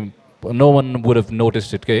पनि no one would have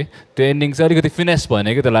noticed it के त्यो एन्डिङ चाहिँ अलिकति फिनेस भएन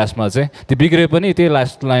कि त्यो लास्टमा चाहिँ त्यो बिग्रे पनि त्यही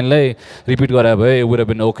लास्ट लाइनलाई रिपिट गरायो भए वुड हेभ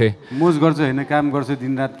बिन ओके मोज गर्छु होइन काम गर्छु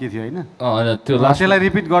दिनरात के थियो होइन त्यो त्यसलाई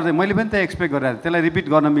रिपिट गर्दै मैले पनि त्यही एक्सपेक्ट गरेर त्यसलाई रिपिट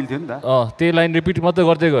गर्न मिल्थ्यो नि त त्यही लाइन रिपिट मात्रै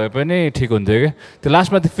गर्दै गए पनि ठिक हुन्थ्यो कि त्यो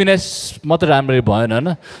लास्टमा त्यो फिनेस मात्रै राम्ररी भएन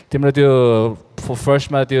होइन तिम्रो त्यो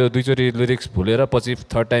फर्स्टमा त्यो दुईचोटि लिरिक्स भुलेर पछि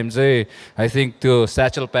थर्ड टाइम चाहिँ आई थिङ्क त्यो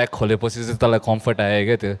स्याचल प्याक खोलेपछि चाहिँ तँलाई कम्फर्ट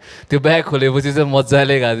आयो क्या त्यो ब्याग खोलेपछि चाहिँ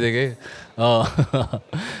मजाले गएको थियो कि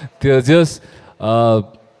त्यो जस्ट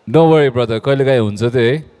नो वरी ब्रदर कहिलेकाहीँ हुन्छ त्यो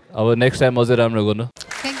है अब नेक्स्ट टाइम अझै राम्रो गर्नु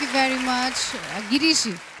thank you very much Girish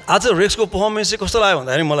आज रेक्सको पर्फर्मेन्स चाहिँ कस्तो लाग्यो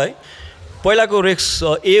भन्दाखेरि मलाई पहिलाको रेक्स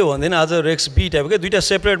ए भन्दैन आज रेक्स बी टाइपको दुईवटा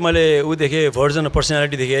सेपरेट मैले ऊ देखेँ भर्जन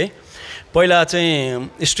पर्सनालिटी देखेँ है पहिला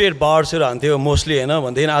चाहिँ स्ट्रेट बार्सहरू हान्थ्यो मोस्टली होइन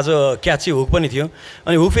भनेदेखि आज क्याची हुक पनि थियो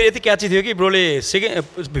अनि हुक फेरि यति क्याची थियो कि ब्रोले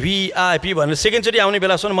सेकेन्ड VIP भनेर सेकेन्डचोटि आउने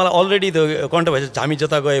बेलासम्म मलाई अलरेडी त्यो कन्ट भएपछि हामी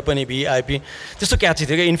जता गए पनि VIP त्यस्तो क्याची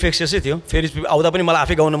थियो क्या इन्फेक्सियसै थियो फेरि आउँदा पनि मलाई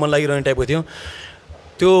आफै गाउन मन लागिरहने टाइपको थियो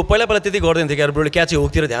त्यो पहिला त्यति गर्दैन थियो क्या ब्रोले क्याची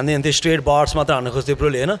हुकतिर ध्यान दिन्थ्यो स्ट्रेट बार्स मात्र हान्न खोज्थ्यो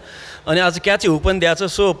ब्रोले होइन अनि आज क्याची हुक पनि दिएको छ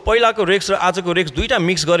सो पहिलाको रेक्स र आजको रेक्स दुईवटा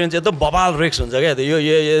मिक्स गऱ्यो भने चाहिँ एकदम बबाल रेक्स हुन्छ क्या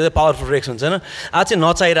यो पावरफुल रेक्स हुन्छ होइन आज चाहिँ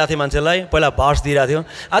नचाहिरहेको थियो मान्छेलाई पहिला बार्स दिइरहेको थियो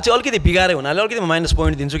आज चाहिँ अलिकति बिगारे हुनाले अलिकति माइनस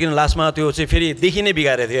पोइन्ट दिन्छु किन लास्टमा त्यो चाहिँ फेरि देखि नै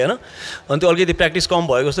बिगारेको थियो होइन अनि त्यो अलिकति प्र्याक्टिस कम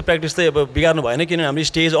भएको जस्तो प्र्याक्टिस चाहिँ अब बिगार्नु भएन किनभने हामीले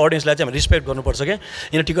स्टेज अडियन्सलाई चाहिँ हामी रिस्पेक्ट गर्नुपर्छ क्या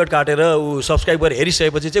यहाँ टिकट काटेर ऊ सब्सक्राइब गरेर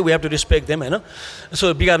हेरिसकेपछि चाहिँ we have to respect them होइन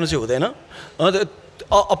सो बिगार्नु चाहिँ हुँदैन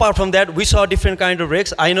apart from that we saw different kind of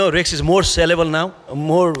Rex I know Rex is more sellable now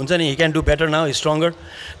more हुन्छ नि he can do better now he's stronger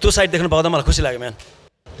त्यो side देख्नु पाउँदा मलाई खुसी लाग्यो man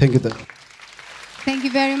thank you thank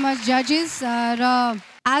you very much जजेस र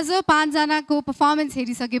आज 5 जनाको पर्फर्मेन्स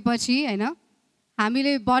हेरिसकेपछि होइन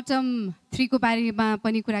हामीले बटम 3 को बारेमा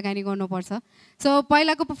पनि कुराकानी गर्नुपर्छ सो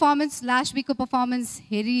पहिलाको पर्फर्मेन्स लास्ट विकको पर्फर्मेन्स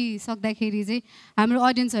हेरिसक्दाखेरि चाहिँ हाम्रो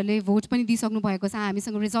अडियन्सहरूले भोट पनि दिइसक्नु भएको छ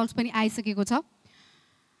हामीसँग रिजल्ट्स पनि आइसकेको छ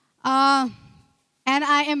And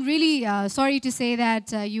I am really sorry to say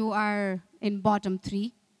that you are in bottom 3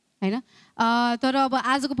 हैन तर अब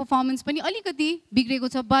आजको पर्फर्मेन्स पनि अलिकति बिग्रेको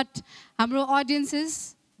छ बट हाम्रो audiences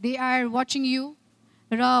they are watching you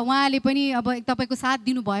र उहाँले पनि अब तपाईको साथ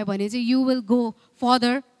दिनुभयो भने चाहिँ यु विल गो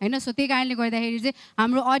फर्दर हैन सो त्यही कारणले गर्दाखेरि चाहिँ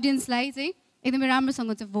हाम्रो अडियन्सलाई चाहिँ एकदमै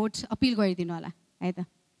राम्रोसँग चाहिँ भोट अपिल गरिदिनु होला है त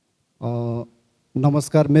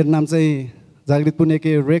नमस्कार मेरो नाम चाहिँ जागृत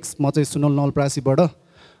पुनेके रेक्स म चाहिँ सुनल नलप्रासीबाट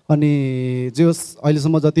अनि जे होस्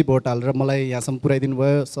अहिलेसम्म जति भोट हालेर मलाई यहाँसम्म पुर्याइदिनु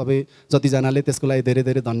भयो सबै जतिजनाले त्यसको लागि धेरै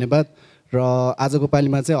धेरै धन्यवाद र आजको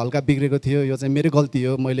पालीमा चाहिँ हल्का बिग्रेको थियो यो चाहिँ मेरो गल्ती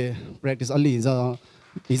हो मैले प्र्याक्टिस अलि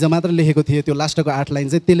हिजो मात्र लेखेको थिएँ त्यो लास्टको 8 लाइन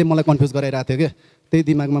चाहिँ त्यसले मलाई कन्फ्युज गराइरहेको थियो क्या त्यही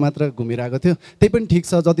दिमागमा मात्र घुमिरहेको थियो त्यही पनि ठिक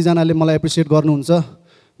छ जतिजनाले मलाई एप्रिसिएट गर्नुहुन्छ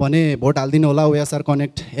भने भोट हालिदिनु होला OSR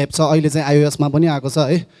कनेक्ट एप छ अहिले चाहिँ iOS मा पनि आएको छ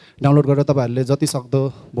है डाउनलोड गरेर तपाईँहरूले जति सक्दो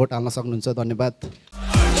भोट हाल्न सक्नुहुन्छ धन्यवाद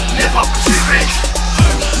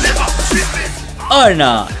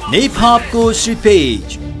ARNA Nephop ko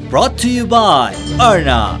Shreepech, brought to you by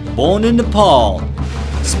ARNA, born in Nepal.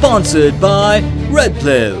 Sponsored by Red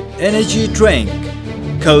Blue Energy Drink.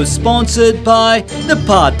 Co-sponsored by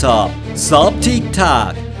Napata, Sub Tic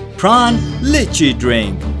Tac. Prawn Lychee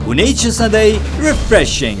Drink, हुनेछ सधैँ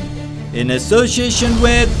refreshing. In association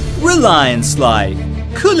with Reliance Life,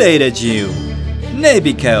 खुलेर जिउ.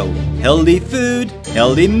 Nebico, healthy food,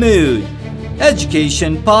 healthy mood.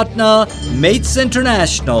 Education partner, Mates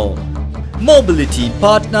International. Mobility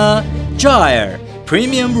partner, Gyre,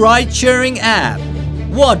 premium ride-sharing app.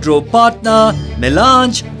 Wardrobe partner,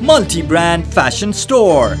 Melange multi-brand fashion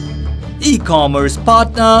store. E-commerce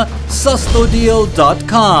partner,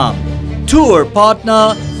 sustodeal.com. Tour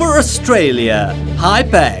partner for Australia,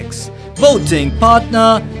 Hypex. Voting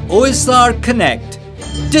partner, OSR Connect.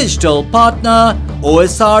 Digital partner,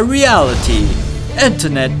 OSR Reality.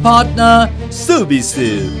 Internet partner,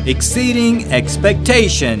 Subisu, exceeding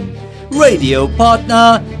expectation. Radio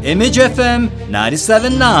partner, Image FM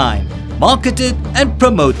 97.9. Marketed and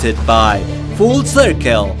promoted by Full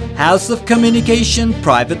Circle House of Communication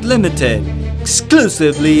Private Limited.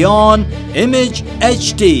 Exclusively on Image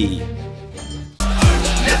HD.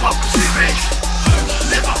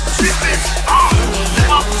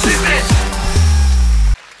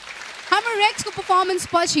 रेक्सको performance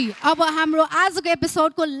पछि अब हाम्रो आजको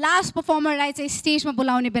एपिसोडको last पर्फर्मरलाई चाहिँ स्टेजमा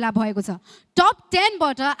बोलाउने बेला भएको छ. टप 10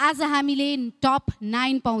 बाट आज हामीले टप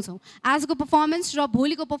 9 पाउँछौँ. आजको पर्फर्मेन्स र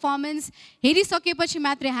भोलिको पर्फर्मेन्स हेरिसकेपछि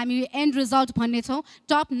मात्रै हामी एन्ड रिजल्ट भन्ने छौँ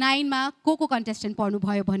टप 9 मा को कन्टेस्टेन्ट पर्नु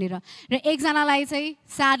भयो भनेर. र एकजनालाई चाहिँ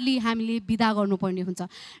स्याडली हामीले बिदा गर्नुपर्ने हुन्छ.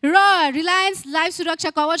 र रिलायन्स लाइफ सुरक्षा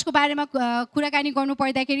कवचको बारेमा कुराकानी गर्नु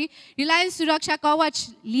पर्दाखेरि रिलायन्स सुरक्षा कवच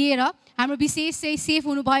लिएर हाम्रो विशेष चाहिँ सेफ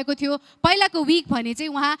हुनुभएको थियो. पहिलाको विक भने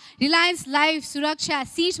चाहिँ उहाँ रिलायन्स लाइफ सुरक्षा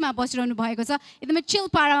सिटमा बसिरहनु भएको छ, एकदमै चिल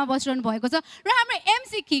पारामा बसिरहनु भएको छ. र हाम्रो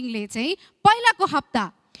एमसी किङले चाहिँ पहिलाको हप्ता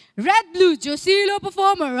red blue जोसिलो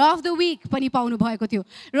performer of the week पनि पाउनु भएको थियो.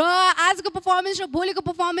 र आजको पर्फर्मेन्स र भोलिको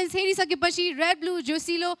performance हेरिसकेपछि red blue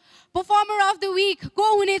जोसिलो performer of the week को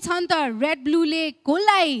हुनेछन् त? रेड ब्लूले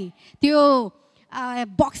कसलाई त्यो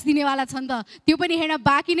बक्स दिनेवाला छन् त? त्यो पनि हेर्न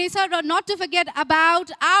बाँकी नै छ. र not to forget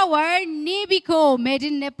about our नेभिको made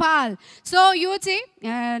in Nepal. So यो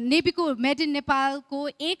चाहिँ नेभिको मेड इन नेपालको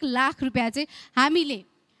 1 लाख रुपियाँ चाहिँ हामीले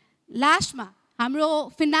लास्टमा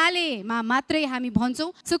हाम्रो फिनालेमा मात्रै हामी भन्छौँ.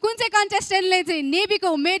 सो कुन चाहिँ कन्टेस्टेन्टले चाहिँ नेभिको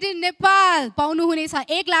मेड इन नेपाल पाउनुहुनेछ,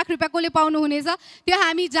 1 लाख रुपियाँ कसले पाउनुहुनेछ त्यो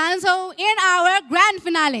हामी जान्छौँ इन आवर ग्रान्ड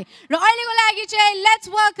फिनाले. र अहिलेको लागि चाहिँ let's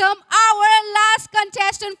welcome our last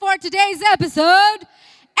contestant for today's episode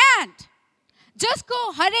and जसको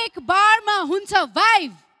हरेक बारमा हुन्छ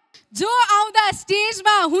भाइब, जो आउँदा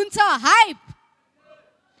स्टेजमा हुन्छ हाइप,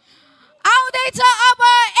 आउँदैछ अब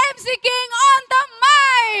MC king on the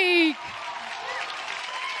mic.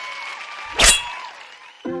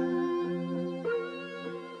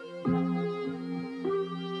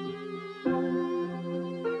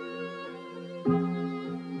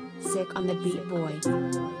 Sick on the beat, boy.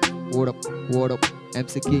 What up,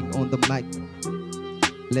 MC King on the mic.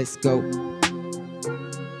 Let's go.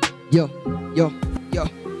 Yo, yo, yo,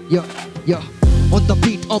 yo, yo. On the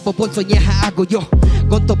beat, अब बोल्छ यहाँ आगो यो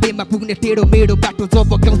गन्तव्यमा पुग्ने टेढो मेढो बाटो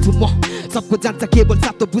जब गाउँछु म. सबको जान्छ केवल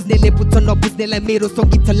सातो, बुझ्नेले बुझ्छ नबुझ्नेलाई मेरो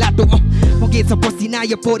सङ्गीत छ लाटो. पुगेछ पसिना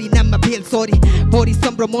यो परिणाममा फेल सरी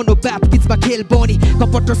परिश्रम र मनोभाव बिचमा खेल बनी.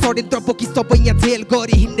 कपट र षड्यन्त्र बोकी सबै यहाँ झेल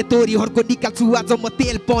गरी हिँड्ने तोरीहरूको निकाल्छु आज म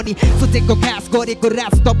तेल पनि. सोचेको घाँस गरेको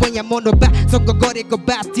राज तपाईँ यहाँ मनोभावसँग गरेको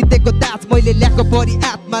बात जितेको दाज मैले ल्याएको परि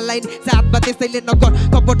आत्मालाई साथमा. त्यसैले नगर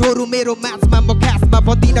कपटहरू मेरो माझमा, म खासमा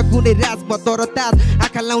भन्दिनँ कुनै राज म तर ताज.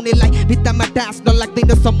 आँखा लाउनेलाई भित्तामा टाँस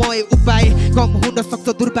नलाग्दैन समय उपाय कम हुन सक्छ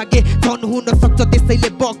दुर्भाग्य झन् हुन सक्छ. त्यसैले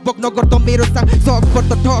बक बक नगर त मेरो साथ सक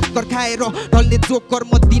पर्छ ठक्कर खाएर ढल्ने जोकर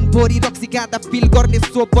म दिनभरि रक्सी खाँदा फिल गर्ने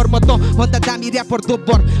सोपर. म त भन्दा दामी ऱ्यापर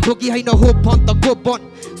दोब्बर हो कि होइन हो भन् त गोपन.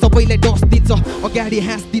 सबैलाई डस दिन्छ अगाडि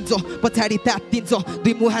हाँस दिन्छ पछाडि तात दिन्छ.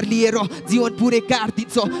 दुई मुहार लिएर जीवन पुरै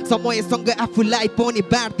काटिदिन्छ. समयसँग आफूलाई पनि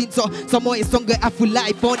बाँडिदिन्छ, समयसँग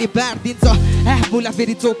आफूलाई पनि बाँडिदिन्छ. मुला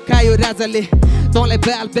फेरि चोक खायो राजाले, तँलाई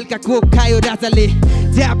बाल बेलुका कोक खायो राजाले.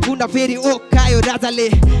 ज्याप पुनः फेरि ओक खायो राजाले,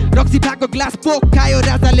 रक्सी भएको ग्लास पोक खायो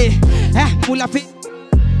राजाले. मुला फेरि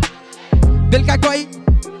बेलुका गई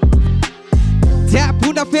ज्याप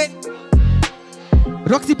पुनः फेरि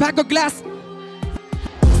रक्सी भएको ग्लास.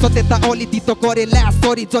 सत्यता अलिकति त गरेला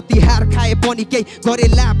सरी जति हार खाए पनि केही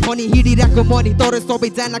गरेला भनी हिँडिरहेको मनी. तर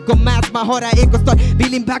सबैजनाको माझमा हराएको स्तर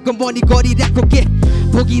बिलिम भएको मनी गरिरहेको के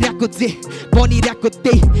भोगिरहेको जे बनिरहेको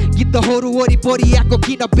त्यही गीतहरू वरिपरि आएको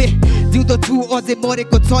किन बे जिउँदो छु अझै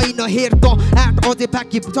मरेको छैन हेर त आँट अझै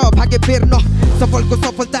बाँकी छ भागे फेर्न सफलको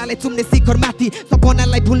सफलताले चुम्ने शिखर माथि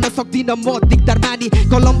सपनालाई भुल्न सक्दिनँ म दिगदार मानी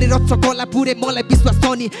कलमले रच्छ कला पुरै मलाई विश्वास छ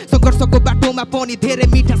नि सङ्घर्षको बाटोमा पनि धेरै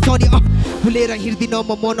मिठा छ नि भुलेर हिँड्दिनँ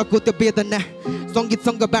म मनको त्यो वेदना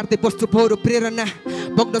सङ्गीतसँग बाँड्दै बस्छु फोरो प्रेरणा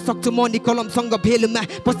बग्न सक्छु म नि कलमसँग भेलमा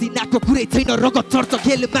पसिनाको कुरै छैन रगत चढ्छ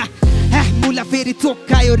खेलमा मुला फेरि चोक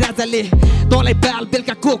खायो राजाले तँलाई बाल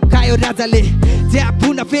बेलुका कोक खायो राजाले ज्या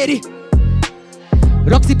पुन फेरि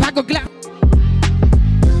रक्सी भाको ग्लास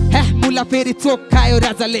मुला फेरि चोक खायो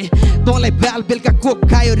राजाले तँलाई बाल बेलुका कोक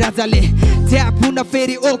खायो राजाले ज्या पुन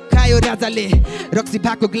फेरि ओक खायो राजाले रक्सी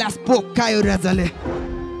भाको ग्लास पोक खायो राजाले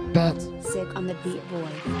Sick on the beat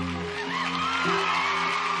boy.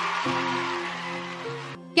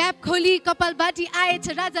 Cap खोली कपाल बाटी आएछ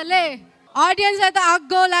राजाले ऑडियन्सलाई त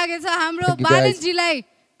अग्गो लागेछ हाम्रो बालनजीलाई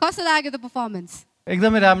कस्तो लाग्यो त पर्फर्मेन्स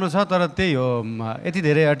एकदमै राम्रो छ तर त्यही हो यति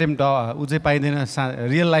धेरै अटेम्प्ट उ चाहिँ पाइँदैन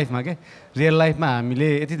रियल लाइफमा के रियल लाइफमा हामीले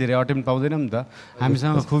यति धेरै अटेम्प्ट पाउँदैनौँ नि त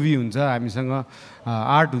हामीसँग खुबी हुन्छ हामीसँग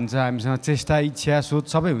आर्ट हुन्छ हामीसँग चेष्टा इच्छा सोच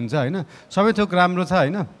सबै हुन्छ होइन सबै थोक राम्रो छ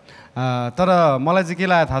होइन तर मलाई चाहिँ के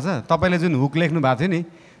लाग्यो थाहा छ तपाईँले जुन हुक लेख्नु भएको थियो नि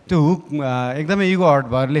त्यो हुक एकदमै इगो हर्ट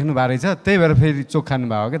भएर लेख्नु भएको रहेछ त्यही भएर फेरि चोक खानु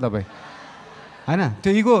भएको क्या तपाईँ होइन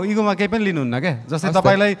त्यो इगोमा केही पनि लिनुहुन्न क्या जस्तै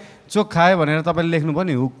तपाईँलाई चोक खायो भनेर तपाईँले लेख्नु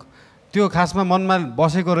पनि हुक त्यो खासमा मनमा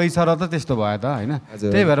बसेको रहेछ र त त्यस्तो भयो त होइन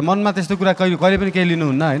त्यही भएर मनमा त्यस्तो कुरा कहिले पनि केही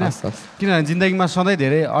लिनुहुन्न होइन किनभने जिन्दगीमा सधैँ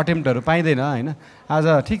धेरै अटेम्प्टहरू पाइँदैन होइन आज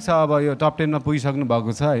ठिक छ अब यो टप 10 मा पुगिसक्नु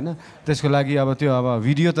भएको छ होइन त्यसको लागि अब त्यो अब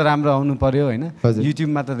भिडियो त राम्रो आउनु पर्यो होइन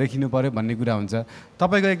युट्युबमा त देखिनु पर्यो भन्ने कुरा हुन्छ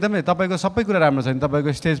तपाईँको सबै कुरा राम्रो छ नि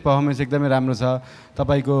तपाईँको स्टेज पर्फर्मेन्स एकदमै राम्रो छ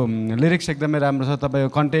तपाईँको लिरिक्स एकदमै राम्रो छ तपाईँको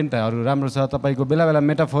कन्टेन्टहरू राम्रो छ तपाईँको बेला बेला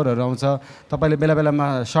मेटाफोरहरू आउँछ तपाईँले बेला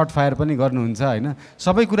बेलामा सर्ट फायर पनि गर्नुहुन्छ होइन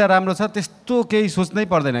सबै कुरा राम्रो छ त्यस्तो केही सोच्नै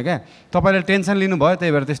पर्दैन क्या तपाईँले टेन्सन लिनुभयो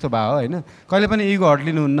त्यही भएर त्यस्तो भयो होइन कहिले पनि इगो हट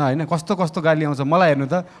लिनुहुन्न होइन कस्तो कस्तो गाली आउँछ मलाई हेर्नु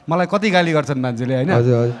त मलाई कति गाली गर्छन् मान्छेले होइन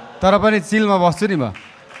तर पनि चिलमा बस्छु नि म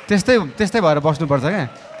त्यस्तै भएर बस्नुपर्छ क्या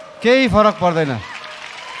केही फरक पर्दैन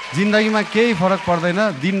जिन्दगीमा केही फरक पर्दैन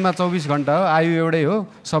दिनमा 24 घन्टा हो आयु एउटै हो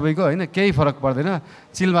सबैको होइन केही फरक पर्दैन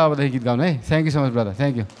चिलमा अबदेखि गीत गाउनु है thank you so much brother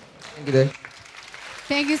thank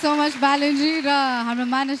you so much बालनजी र हाम्रो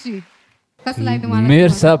मानसी कसलाई त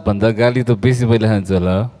मेयर साहब भन्दा गाली त बेसी पहिले खान्छ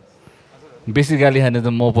होला बेसी गाली खाने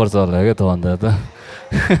त म पर्छ होला क्या त भन्दा त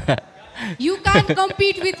you can't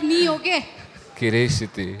compete with me okay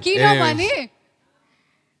किनभने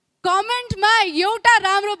कमेन्टमा एउटा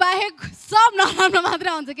राम्रो बाहेक सब नराम्रो मात्र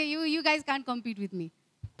आउँछ के you guys can't compete with me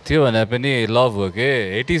त्यो भने पनि लभ हो के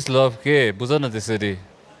इट इज लभ के बुझ न त्यसरी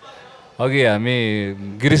अघि हामी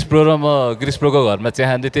गिरिश प्रो र म गिरिश प्रोको घरमा चिया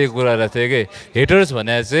खाँदै त्यही कुरा गरेको थिएँ कि हेटर्स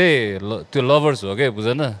भने चाहिँ त्यो लभर्स हो क्या बुझ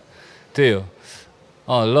न त्यही हो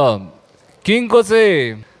ल किङको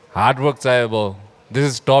चाहिँ हार्डवर्क चाहियो अब दिस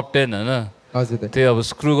इज टप 10 होइन त्यही अब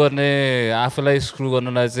स्क्रु गर्ने आफूलाई स्क्रु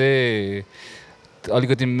गर्नलाई चाहिँ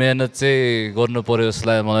अलिकति मेहनत चाहिँ गर्नु पर्यो जस्तो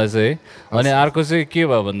लाग्यो मलाई चाहिँ अनि अर्को चाहिँ के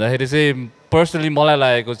भयो भन्दाखेरि चाहिँ पर्सनली मलाई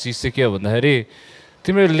लागेको चिज चाहिँ के हो भन्दाखेरि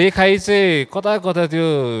तिम्रो लेखाइ चाहिँ कता कता त्यो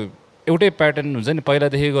एउटै प्याटर्न हुन्छ नि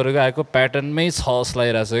पहिलादेखि गरेको आएको प्याटर्नमै छ जस्तो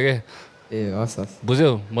लागिरहेको छ क्या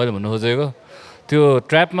बुझ्यौ मैले भन्नु खोजेको त्यो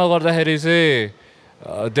ट्र्यापमा गर्दाखेरि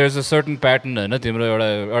चाहिँ there is a certain pattern होइन तिम्रो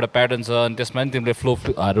एउटा प्याटर्न छ अनि त्यसमा पनि तिमीले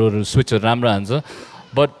फ्लोहरू स्विचहरू राम्रो हान्छ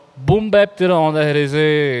बट बुम ब्यापतिर आउँदाखेरि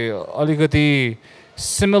चाहिँ अलिकति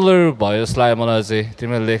सिमिलर भयो जस्तो लाग्यो मलाई चाहिँ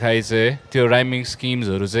तिम्रो लेखाइ चाहिँ त्यो राइमिङ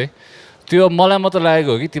स्किम्सहरू चाहिँ त्यो मलाई मात्र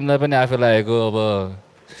लागेको हो कि तिमीलाई पनि आफै लागेको अब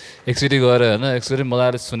एकचोटि गएर होइन एकचोटि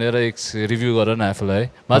मजाले सुनेर एक रिभ्यू गर न आफूलाई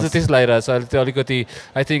मलाई चाहिँ त्यस्तो लागिरहेको छ अहिले त्यो अलिकति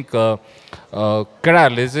आई थिङ्क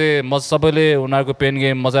केटाहरूले चाहिँ सबैले उनीहरूको पेन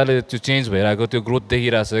गेम मजाले त्यो चेन्ज भइरहेको त्यो ग्रोथ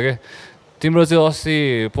देखिरहेको छ क्या तिम्रो चाहिँ अस्ति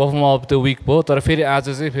पर्फर्म अफ द विक भयो तर फेरि आज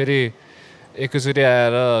चाहिँ फेरि एकैचोटि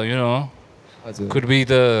आएर you know could be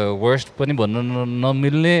the worst पनि भन्नु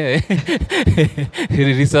नमिल्ने है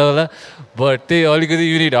फेरि रिस होला बट त्यही अलिकति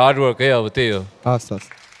युनिट हार्डवर्क है अब त्यही हो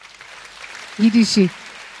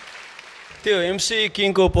त्यो एमसी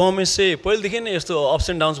किङको पर्फर्मेन्स चाहिँ पहिलेदेखि नै यस्तो अप्स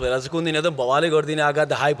एन्ड डाउन्स भइरहेको छ कुन दिन एकदम भवाले गरिदिने आगा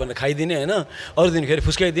हाई भनेर खाइदिने होइन अरू दिन फेरि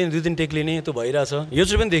फुस्काइदिने 2 दिन टेक लिने त्यो भइरहेछ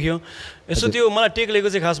योचोटि पनि देख्यो यसो त्यो मलाई टेक लिएको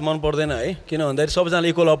चाहिँ खास मन पर्दैन है किन भन्दाखेरि सबैजनाले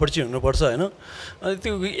इक्वल अपर्च्युनिटी हुनुपर्छ होइन अनि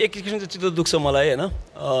त्यो एक किसिमको चित्त दुख्छ मलाई होइन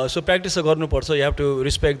सो प्र्याक्टिस त गर्नुपर्छ you have to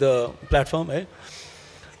respect the platform है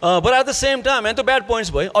but at the same time होइन त्यो ब्याड पोइन्ट्स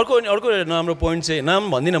भयो अर्को नराम्रो पोइन्ट चाहिँ नाम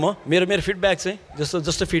भन्दिनँ म मेरो फिडब्याक चाहिँ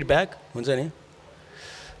जस्तो फिडब्याक हुन्छ नि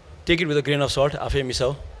take it with a grain of salt आफै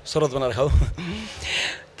मिसाऊ शरद बनाएर खाऊ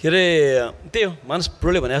के अरे त्यही हो मानस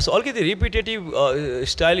प्रोले भने जस्तो अलिकति रिपिटेटिभ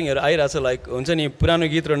स्टाइलिङहरू आइरहेछ लाइक हुन्छ नि पुरानो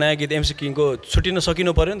गीत र नयाँ गीत MC किङको छुट्टिन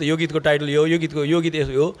सकिनु पऱ्यो नि त यो गीतको टाइटल यो गीत हो यो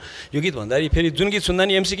गीत भन्दाखेरि फेरि जुन गीत सुन्दा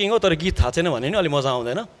नि MC किङ हो तर गीत थाहा छैन भने नि अलिक मजा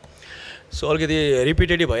आउँदैन सो अलिकति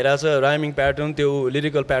रिपिटेटिभ भइरहेछ राइमिङ प्याटर्न त्यो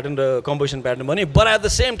लिरिकल प्याटर्न र कम्पोजिसन प्याटर्न पनि but at the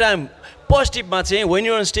same time पोजिटिभमा चाहिँ वेन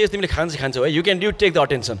यु अन स्टेज तिमीले खान्छौ है you can you take the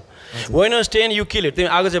attention when you stain you kill it तिमी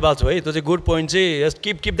आगो चाहिँ बाल्छौ है त्यो चाहिँ गुड पोइन्ट चाहिँ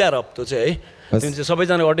किप द्याट अप त्यो चाहिँ है तिमी चाहिँ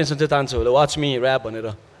सबैजनाको अटेन्सन चाहिँ तान्छौ होला वाच मी ऱ्याप भनेर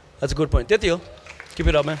द्याट्स गुड पोइन्ट त्यति हो keep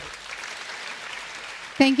it up ma'am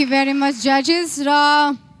thank you very much जजेस र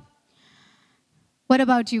व्हाट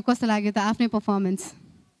अबाउट यु कस्तो लाग्यो त आफ्नै पर्फर्मेन्स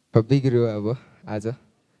बिग्रियो अब आज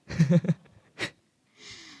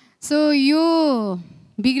सो यो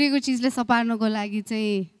बिग्रेको चिजले सपार्नको लागि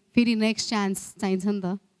चाहिँ फेरि नेक्स्ट चान्स चाहिन्छ नि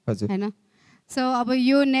त हैन सो अब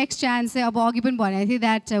यो नेक्स्ट चान्स चाहिँ अब अघि पनि भनेको थिएँ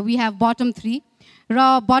द्याट वी हेभ बटम 3 र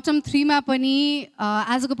बटम 3 मा पनि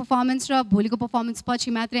आजको पर्फर्मेन्स र भोलिको पर्फर्मेन्स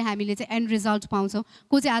पछि मात्रै हामीले चाहिँ एन्ड रिजल्ट पाउँछौँ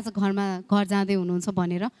को चाहिँ आज घर जाँदै हुनुहुन्छ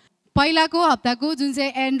भनेर पहिलाको हप्ताको जुन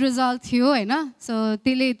चाहिँ एन्ड रिजल्ट थियो हैन सो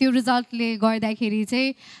त्यो रिजल्टले गर्दाखेरि चाहिँ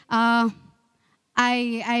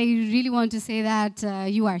I really want to say that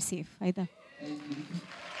you are safe है त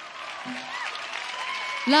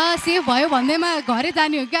ल सेफ भयो भन्दैमा घरै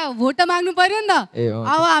जाने हो क्या भोट त माग्नु पर्यो नि त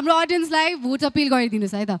अब हाम्रो अडियन्सलाई भोट अपिल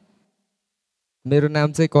गरिदिनुहोस् है त मेरो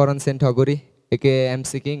नाम चाहिँ Karan Sen Thakuri A K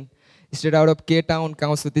MC king state out of के टाउन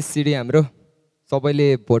काउसुती सिडी हाम्रो सबैले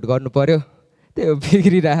भोट गर्नु पर्यो त्यही हो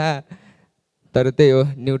बिग्रिरह तर त्यही हो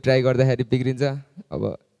न्यू ट्राई गर्दाखेरि बिग्रिन्छ अब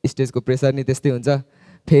स्टेजको प्रेसर नि त्यस्तै हुन्छ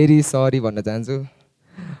फेरि सरी भन्न चाहन्छु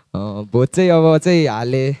भोट चाहिँ अब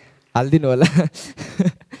चाहिँ हालिदिनु होला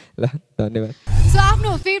ल धन्यवाद सो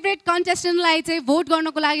आफ्नो फेभरेट कन्टेस्टेन्टलाई चाहिँ भोट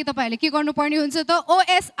गर्नको लागि तपाईँहरूले के गर्नुपर्ने हुन्छ त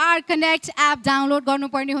OSR कनेक्ट एप डाउनलोड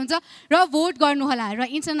गर्नुपर्ने हुन्छ र भोट गर्नु होला र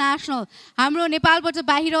इन्टरनेसनल हाम्रो नेपालबाट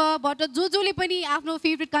बाहिरबाट जसले पनि आफ्नो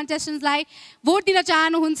फेभरेट कन्टेस्टेन्टलाई भोट दिन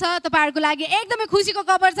चाहनुहुन्छ तपाईँहरूको लागि एकदमै खुसीको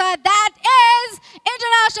खबर छ that is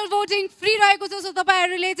international voting free रहेको छ सो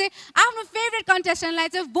तपाईँहरूले चाहिँ आफ्नो फेभरेट कन्टेस्टेन्टलाई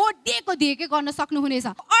चाहिँ भोट दिएकै गर्न सक्नुहुनेछ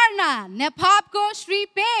ARNA नेफपको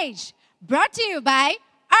श्रीपेज brought to you by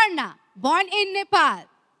ARNA Born in Nepal,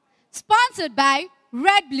 sponsored by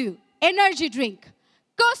Red Blue Energy Drink,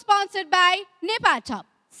 co-sponsored by Nepatop,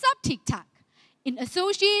 Sab Thik Thak, in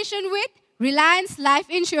association with Reliance Life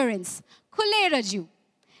Insurance, Khule Raju,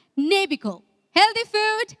 Nebico, Healthy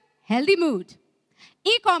Food, Healthy Mood,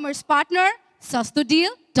 e-commerce partner,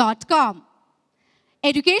 sastodeal.com,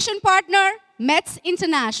 education partner, Mets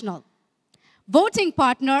International, voting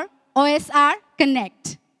partner, OSR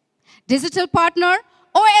Connect, digital partner,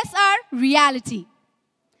 OSR Reality.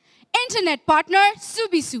 Internet partner,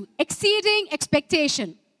 Subisu, exceeding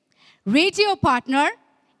expectation. Radio partner,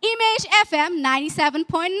 Image FM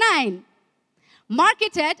 97.9.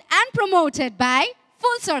 Marketed and promoted by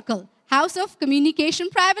Full Circle, House of Communication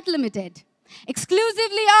Private Limited.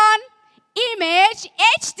 Exclusively on Image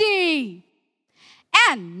HD.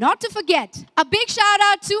 And not to forget, a big shout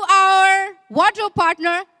out to our wardrobe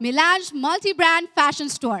partner, Melange Multi-Brand Fashion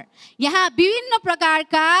Store. यहाँ विभिन्न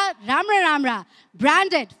प्रकारका राम्रा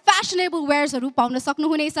branded fashionable waresहरू पाउन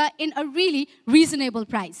सक्नुहुनेछ in a really reasonable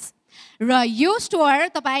price. र यो store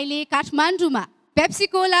तपाईले काठमाडौँमा पेप्सी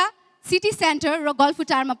कोला सिटी सेन्टर र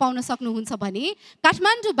गल्फुटारमा पाउन सक्नुहुन्छ भने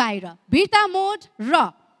काठमाडौँ बाहिर बिर्ता मोड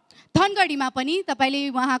र धनगढीमा पनि तपाईले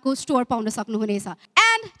वहाँको स्टोर पाउन सक्नुहुनेछ.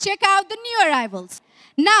 And check out the new arrivals.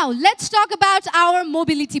 Now let's talk about our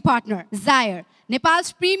mobility partner, Zaire,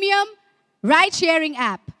 Nepal's premium ride-sharing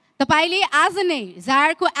app. तपाईले आज नै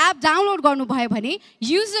Zaire को एप डाउनलोड गर्नुभयो भने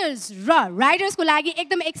युजर्स र राइडर्स को लागि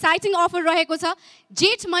एकदम एक्साइटिङ अफर रहेको छ.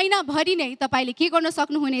 जेठ महिना भरि नै तपाईले के गर्न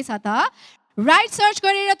सक्नुहुनेछ त राइड सर्च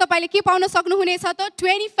गरेर तपाईले के पाउन सक्नुहुनेछ त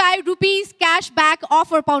 25 रुपीस क्याशब्याक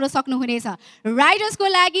अफर पाउन सक्नुहुनेछ. राइडर्स को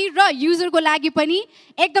लागि र युजर को लागि पनि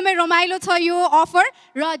एकदमै रमाइलो छ यो अफर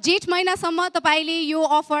र जेठ महिनासम्म तपाईले यो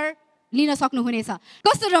अफर लिन सक्नुहुनेछ.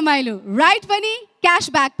 कस्तो रमाइलो, राइड पनि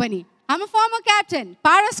क्याशब्याक पनि. हाम्रो फर्मर क्याप्टेन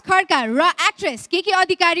पारस खड्का र एक्ट्रेस केके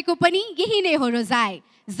अधिकारीको पनि यही नै हो र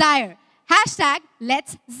Zaire.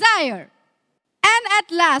 #Let's Zaire. And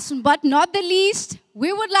at last but not the least,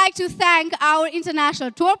 we would like to thank our international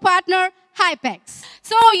tour partner, Shreepech.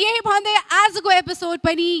 So, यही भन्दै आजको एपिसोड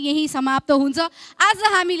पनि यही समाप्त हुन्छ. आज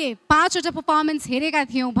हामीले 5 वटा परफर्मेन्स हेरेका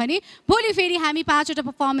थियौं भने भोलि फेरि हामी 5 वटा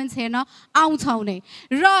परफर्मेन्स हेर्न आउँछौं नै.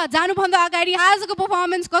 र जानुभन्दा अगाडि आजको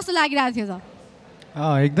परफर्मेन्स कस्तो लागिरहेको थियो त?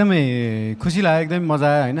 एकदमै खुसी लाग्यो, एकदमै मजा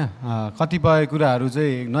आयो हैन. कतिपय कुराहरू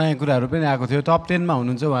चाहिँ नयाँ कुराहरू पनि आएको थियो. टप 10 मा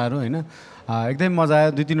हुनुहुन्छ उहाँहरू हैन. एकदमै मजा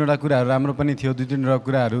आयो 2-3 वटा कुराहरू राम्रो पनि थियो 2-3 वटा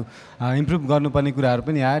कुराहरू इम्प्रुभ गर्नुपर्ने कुराहरू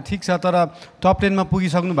पनि आयो ठिक छ तर टप 10 मा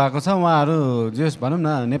पुगिसक्नु भएको छ उहाँहरू जस भनौँ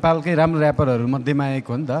न नेपालकै राम्रो र्यापरहरू मध्येमा एक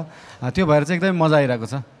हो नि त त्यो भएर चाहिँ एकदमै मजा आइरहेको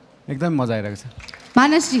छ एकदमै मजा आइरहेको छ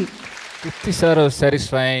मानसजी त्यति साह्रो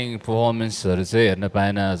सेटिस्फाइङ पर्फर्मेन्सहरू चाहिँ हेर्न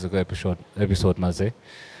पाएन आजको एपिसोडमा चाहिँ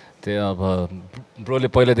त्यो अब ब्रोले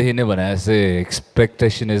पहिलादेखि नै भने जस्तै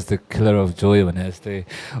expectation is the killer of Joy भने जस्तै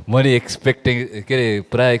मैले के अरे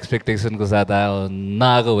पुरा एक्सपेक्टेसनको साथ आयो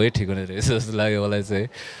नआएको भए ठिक हुने रहेछ जस्तो लाग्यो मलाई चाहिँ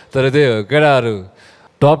तर त्यो केटाहरू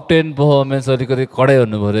टप 10 पर्फर्मेन्स अलिकति कडै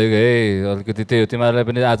हुनु पऱ्यो है अलिकति त्यही हो तिमीहरूलाई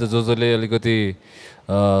पनि आज जसले अलिकति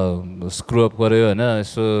स्क्रुअप गर्यो होइन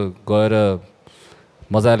यसो गएर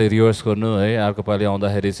मजाले रिहर्स गर्नु है अर्को पालि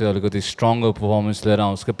आउँदाखेरि चाहिँ अलिकति स्ट्रङ्गर पर्फर्मेन्स लिएर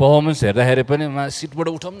आउँछ कि पर्फर्मेन्स हेर्दाखेरि पनि सिटबाट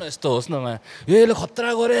उठाउँ न यस्तो होस् न यसले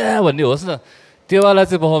खतरा गरे भन्ने होस् न त्योवाला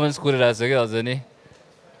चाहिँ पर्फर्मेन्स कुरिरहेको छ क्या अझ नि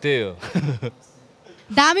त्यही हो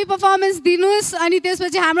दामी पर्फर्मेन्स दिनुस् अनि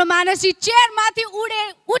त्यसपछि हाम्रो मानसी चेयरमाथि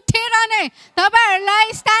उठेर नै तपाईहरुलाई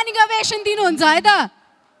स्ट्यान्डिङ ओभेसन दिनुहुन्छ है त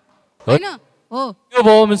हैन हो त्यो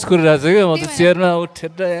पर्फर्मेन्स कुरिरहेको छ क्या म त चेयरमा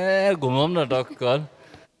उठेर घुमाउँ न टक्कर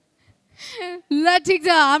ल ठिक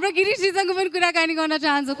छ हाम्रो गिरीशजीसँग पनि कुराकानी गर्न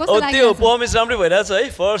चाहन्छु कस्तो लाग्यो त्यो पर्फर्मेन्स राम्रै भइरहेछ है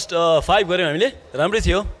फर्स्ट 5 गऱ्यौँ हामीले राम्रै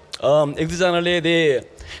थियो एक दुईजनाले they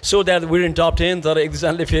so that we in top 10 तर एक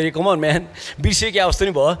दुईजनाले फेरि कम अन म्यान बिर्सियो क्या अवस्था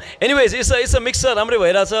नि भयो एनिवेज इट्स अ मिक्स राम्रै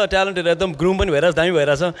भइरहेछ ट्यालेन्टेड एकदम ग्रुम पनि भइरहेछ दामी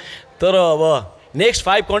भइरहेछ तर अब नेक्स्ट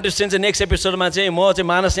 5 कन्टेस्टेन्ट चाहिँ नेक्स्ट एपिसोडमा चाहिँ म चाहिँ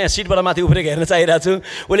मानस यहाँ सिटबाट माथि उफ्रेको हेर्न चाहिरहेको छु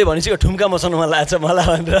उसले भनेपछि ठुम्का मचाउनु मन लागेको छ मलाई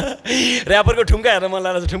भनेर ऱ्यापरको ठुम्का हेर्न मन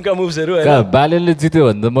लागेको छ ठुम्का मुभ्सहरू होइन बालेनले जित्यो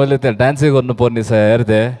भने त मैले त्यहाँ डान्सै गर्नुपर्ने छ यार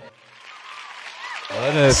त्यहाँ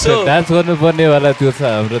होइन डान्स गर्नुपर्नेवाला त्यो छ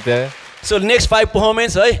हाम्रो त्यहाँ सो नेक्स्ट 5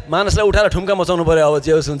 पर्फर्मेन्स है मानसलाई उठाएर ठुम्का मचाउनु पऱ्यो अब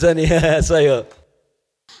जे होस् हुन्छ नि सही हो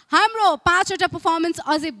हाम्रो 5 वटा पर्फर्मेन्स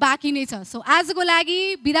अझै बाँकी नै छ सो आजको लागि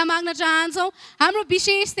बिदा माग्न चाहन्छौँ हाम्रो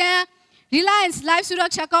विशेष त्यहाँ रिलायन्स लाइभ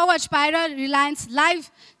सुरक्षा कवच पाएर रिलायन्स लाइभ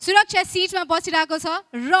सुरक्षा सिटमा बसिरहेको छ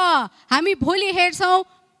र हामी भोलि हेर्छौँ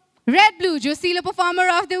रेड ब्लू जो सिलो पर्फर्मर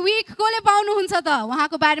अफ द विक कसले पाउनुहुन्छ त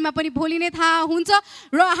उहाँको बारेमा पनि भोलि नै थाहा हुन्छ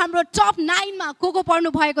र हाम्रो टप 9 मा को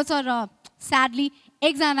पर्नु भएको छ र स्याडली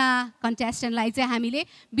एकजना कन्टेस्टेन्टलाई चाहिँ हामीले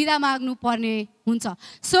बिदा माग्नु पर्ने हुन्छ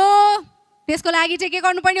सो त्यसको लागि चाहिँ के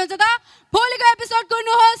गर्नुपर्ने हुन्छ त भोलिको एपिसोड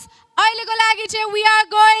कुर्नुहोस् अहिलेको लागि चाहिँ we are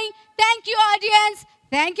going thank you audience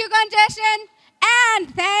thank you contestant and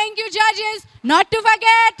thank you judges not to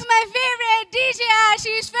forget my favorite DJ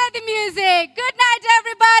Ashish for the music good night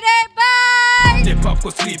everybody bye Nephop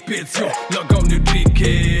ko Shreepech yo lagaउने drink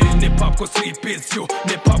Nephop ko Shreepech yo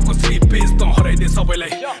Nephop ko Shreepech त हराइदे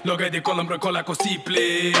सबैलाई लगाइदे कलम र कलाको सिपले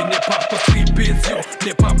Nephop ko Shreepech yo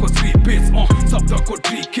Nephop ko Shreepech शब्दको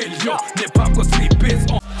drink yo Nephop ko Shreepech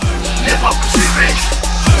Nephop ko Shreepech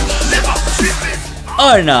Nephop ko Shreepech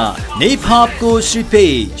ARNA Nephop ko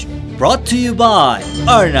Shreepech, brought to you by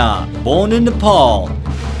ARNA, born in Nepal.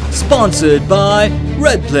 Sponsored by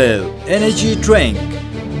Red Blue Energy Drink.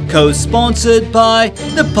 Co-sponsored by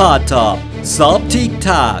the Pata, Sab Tik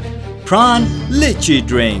Tak, Pran Lychee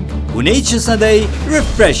Drink, Unecha Sadei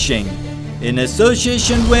Refreshing. In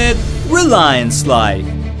association with Reliance Life,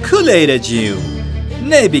 Kool-Aid Jew,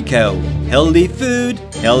 Nebico, Healthy Food,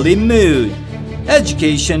 Healthy Mood.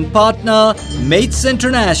 Education partner Mates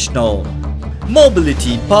International.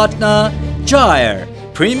 Mobility partner Gyre,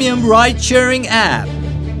 premium ride-sharing app.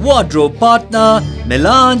 Wardrobe partner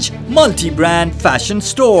Melange multi-brand fashion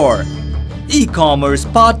store. E-commerce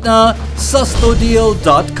partner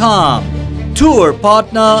sustodeal.com. Tour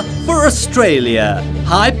partner for Australia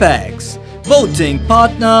Hypex. Voting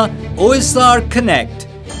partner OSR Connect.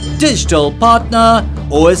 Digital partner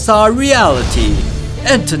OSR Reality.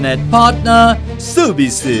 Internet partner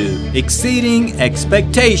Subisu, exceeding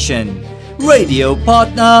expectation. Radio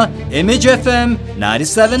partner Image FM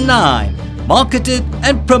 97.9. Marketed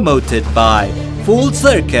and promoted by Full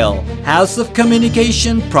Circle House of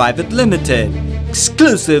Communication Private Limited.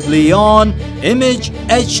 Exclusively on Image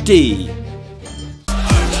HD.